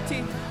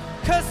poverty,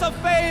 curse of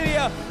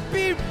failure.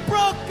 Be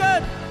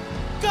broken.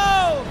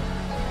 Go,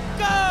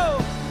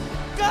 go,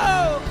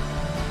 go.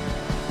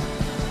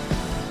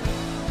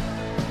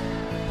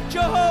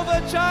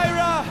 Jehovah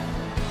Jireh,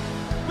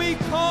 we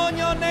call on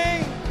your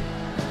name.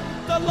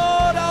 The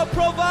Lord our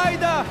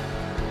provider.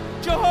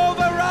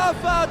 Jehovah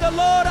Rapha, the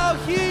Lord our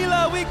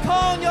healer, we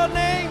call on your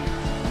name.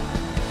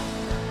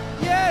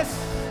 Yes,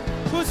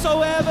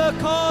 whosoever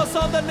calls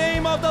on the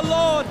name of the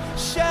Lord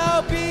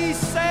shall be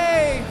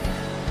saved.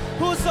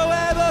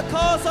 Whosoever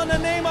calls on the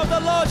name of the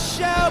Lord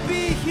shall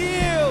be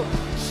healed,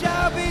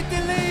 shall be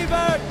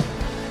delivered.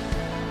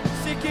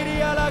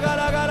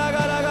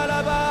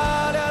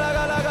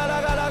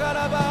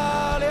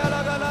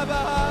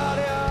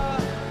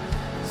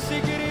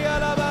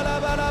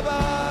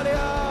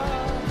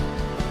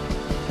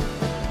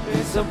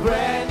 It's a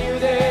brand new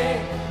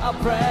day. Our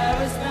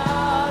prayer is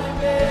not in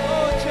vain.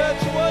 Oh,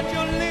 church, won't you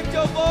lift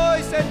your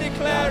voice and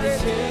declare God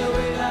is it? here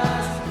with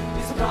us.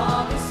 His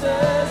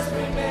promises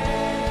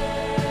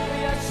remain.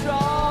 We are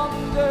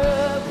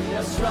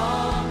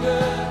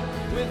stronger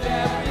with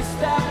every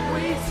step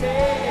we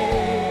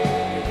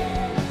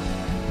take.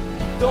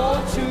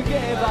 Don't you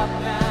give up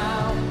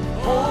now.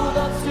 Hold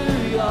on to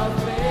your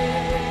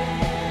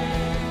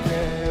faith.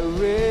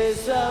 There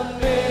is a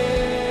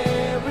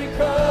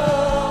miracle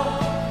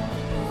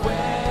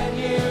when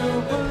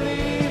you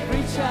believe.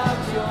 Reach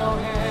out your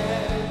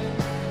hand,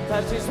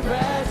 touch His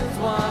presence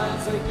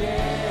once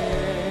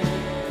again.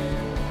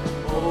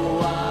 Oh,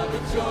 what the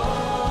joy I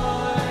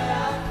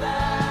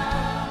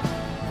found.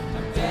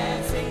 I'm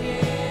dancing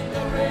in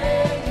the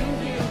rain. You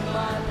heal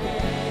my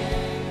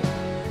pain.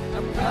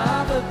 I'm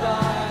covered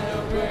by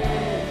Your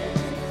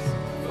grace.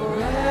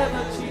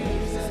 Forever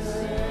Jesus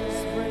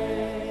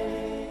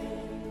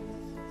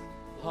reigns.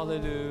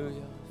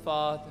 Hallelujah.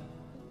 Father,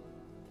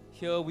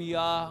 here we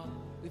are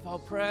with our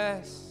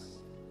prayers,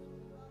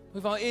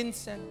 with our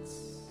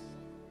incense,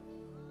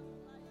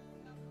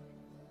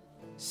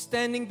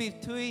 standing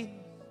between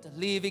the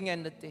living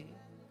and the dead.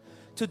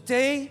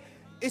 Today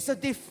is a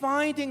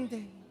defining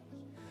day.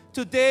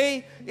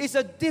 Today is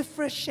a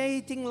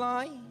differentiating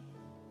line,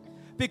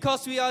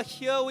 because we are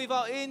here with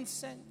our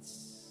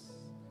incense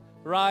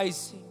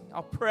rising,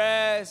 our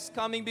prayers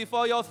coming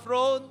before Your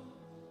throne,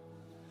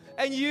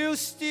 and You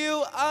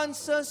still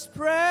answers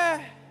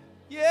prayer.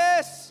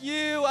 Yes,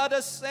 You are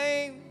the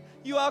same.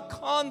 You are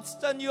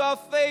constant. You are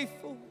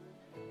faithful.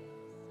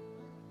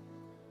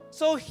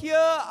 So hear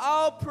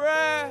our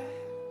prayer.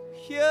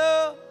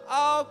 Hear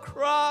our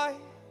cry.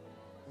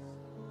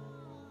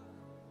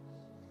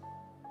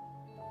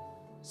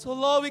 So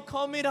Lord, we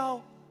commit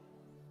our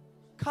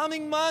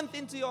coming month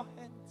into Your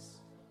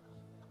hands.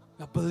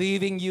 We are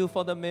believing You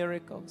for the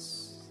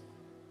miracles.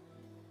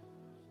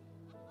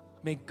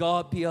 May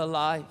God be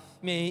alive.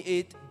 May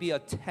it be a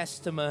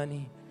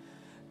testimony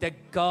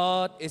that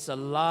God is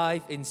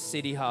alive in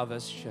City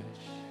Harvest Church.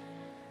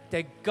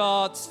 That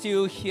God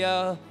still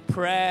hears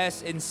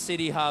prayers in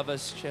City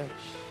Harvest Church.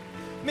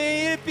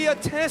 May it be a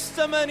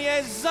testimony, an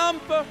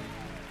example,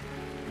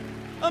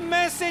 a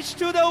message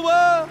to the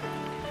world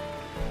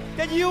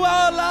that You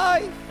are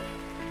alive.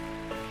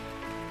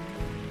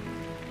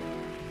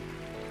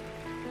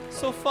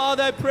 So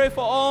Father, I pray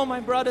for all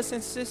my brothers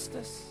and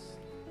sisters.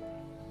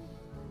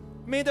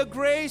 May the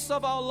grace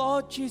of our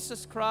Lord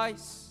Jesus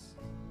Christ,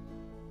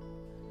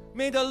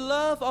 may the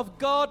love of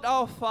God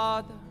our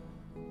Father,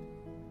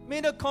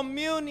 may the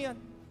communion,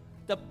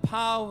 the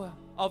power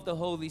of the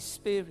Holy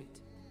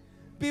Spirit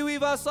be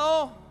with us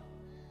all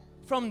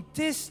from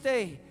this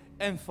day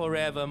and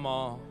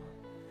forevermore.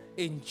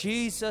 In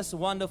Jesus'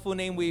 wonderful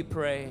name we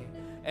pray.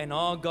 And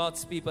all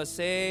God's people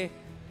say,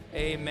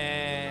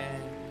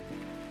 Amen.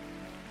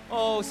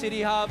 Oh,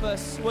 City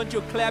Harvest, won't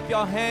you clap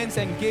your hands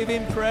and give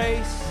Him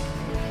praise?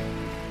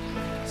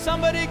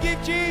 Somebody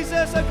give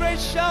Jesus a great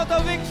shout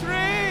of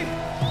victory.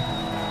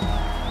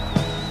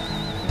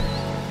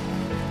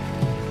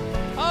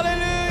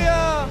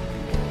 Hallelujah.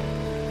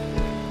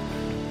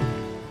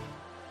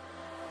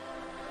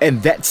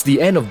 And that's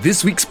the end of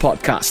this week's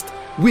podcast.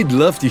 We'd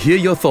love to hear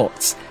your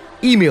thoughts.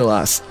 Email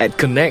us at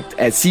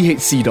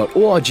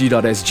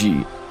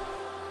connect@chc.org.sg